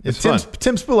 It's Tim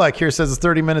fun. Spulak here says it's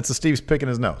 30 minutes of Steve's picking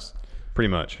his nose. Pretty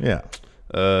much. Yeah.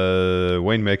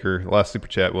 Wayne Maker, last super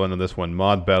chat one on this one.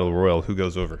 Mod Battle Royal, who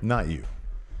goes over? Not you.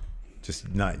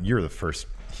 Just not. You're the first.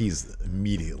 He's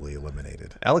immediately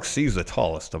eliminated. Alex C is the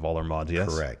tallest of all our mods, yes?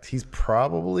 Correct. He's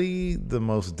probably the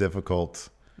most difficult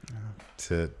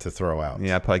to throw out.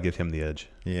 Yeah, I'd probably give him the edge.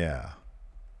 Yeah.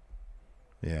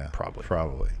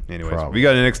 Probably. Anyways, we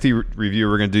got an NXT review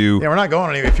we're going to do. Yeah, we're not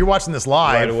going anywhere. If you're watching this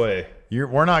live. Right away.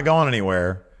 We're not going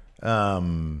anywhere.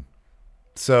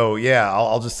 So yeah,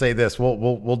 I'll just say this: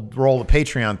 we'll roll the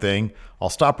Patreon thing. I'll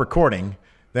stop recording,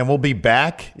 then we'll be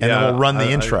back, and then we'll run the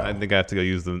intro. I think I have to go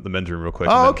use the men's room real quick.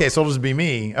 Oh, okay, so it'll just be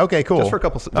me. Okay, cool. Just for a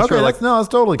couple. Okay, that's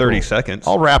totally 30 cool. seconds.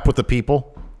 I'll rap with the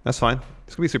people. That's fine.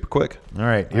 It's gonna be super quick. All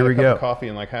right, here we go. Coffee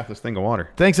and like half this thing of water.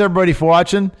 Thanks everybody for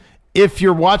watching. If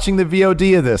you're watching the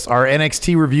VOD of this, our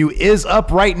NXT review is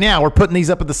up right now. We're putting these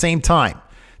up at the same time.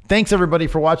 Thanks, everybody,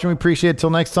 for watching. We appreciate it. Till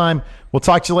next time, we'll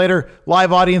talk to you later.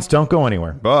 Live audience, don't go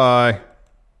anywhere. Bye.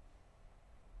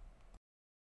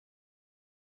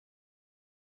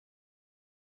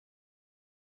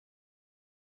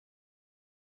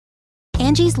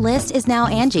 Angie's List is now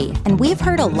Angie, and we've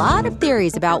heard a lot of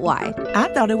theories about why. I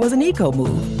thought it was an eco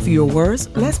move. Fewer words,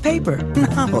 less paper.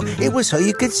 No, it was so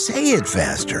you could say it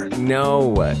faster.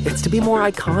 No, it's to be more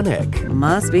iconic.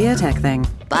 Must be a tech thing.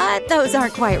 But those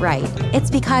aren't quite right. It's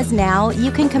because now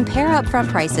you can compare upfront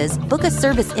prices, book a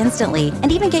service instantly,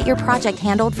 and even get your project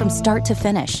handled from start to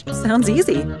finish. Sounds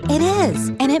easy. It is,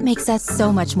 and it makes us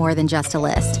so much more than just a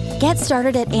list. Get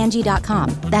started at Angie.com.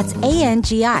 That's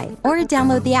ANGI, or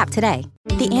download the app today.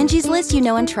 The Angie's List you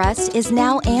know and trust is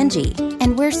now Angie,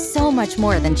 and we're so much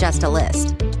more than just a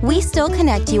list. We still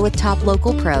connect you with top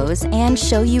local pros and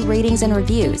show you ratings and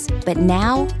reviews, but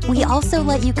now we also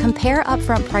let you compare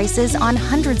upfront prices on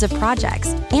hundreds of projects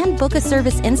and book a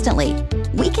service instantly.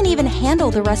 We can even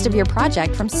handle the rest of your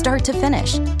project from start to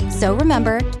finish. So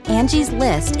remember, Angie's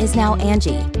List is now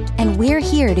Angie, and we're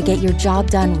here to get your job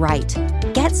done right.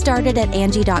 Get started at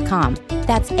Angie.com.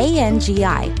 That's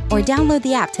ANGI, or download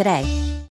the app today.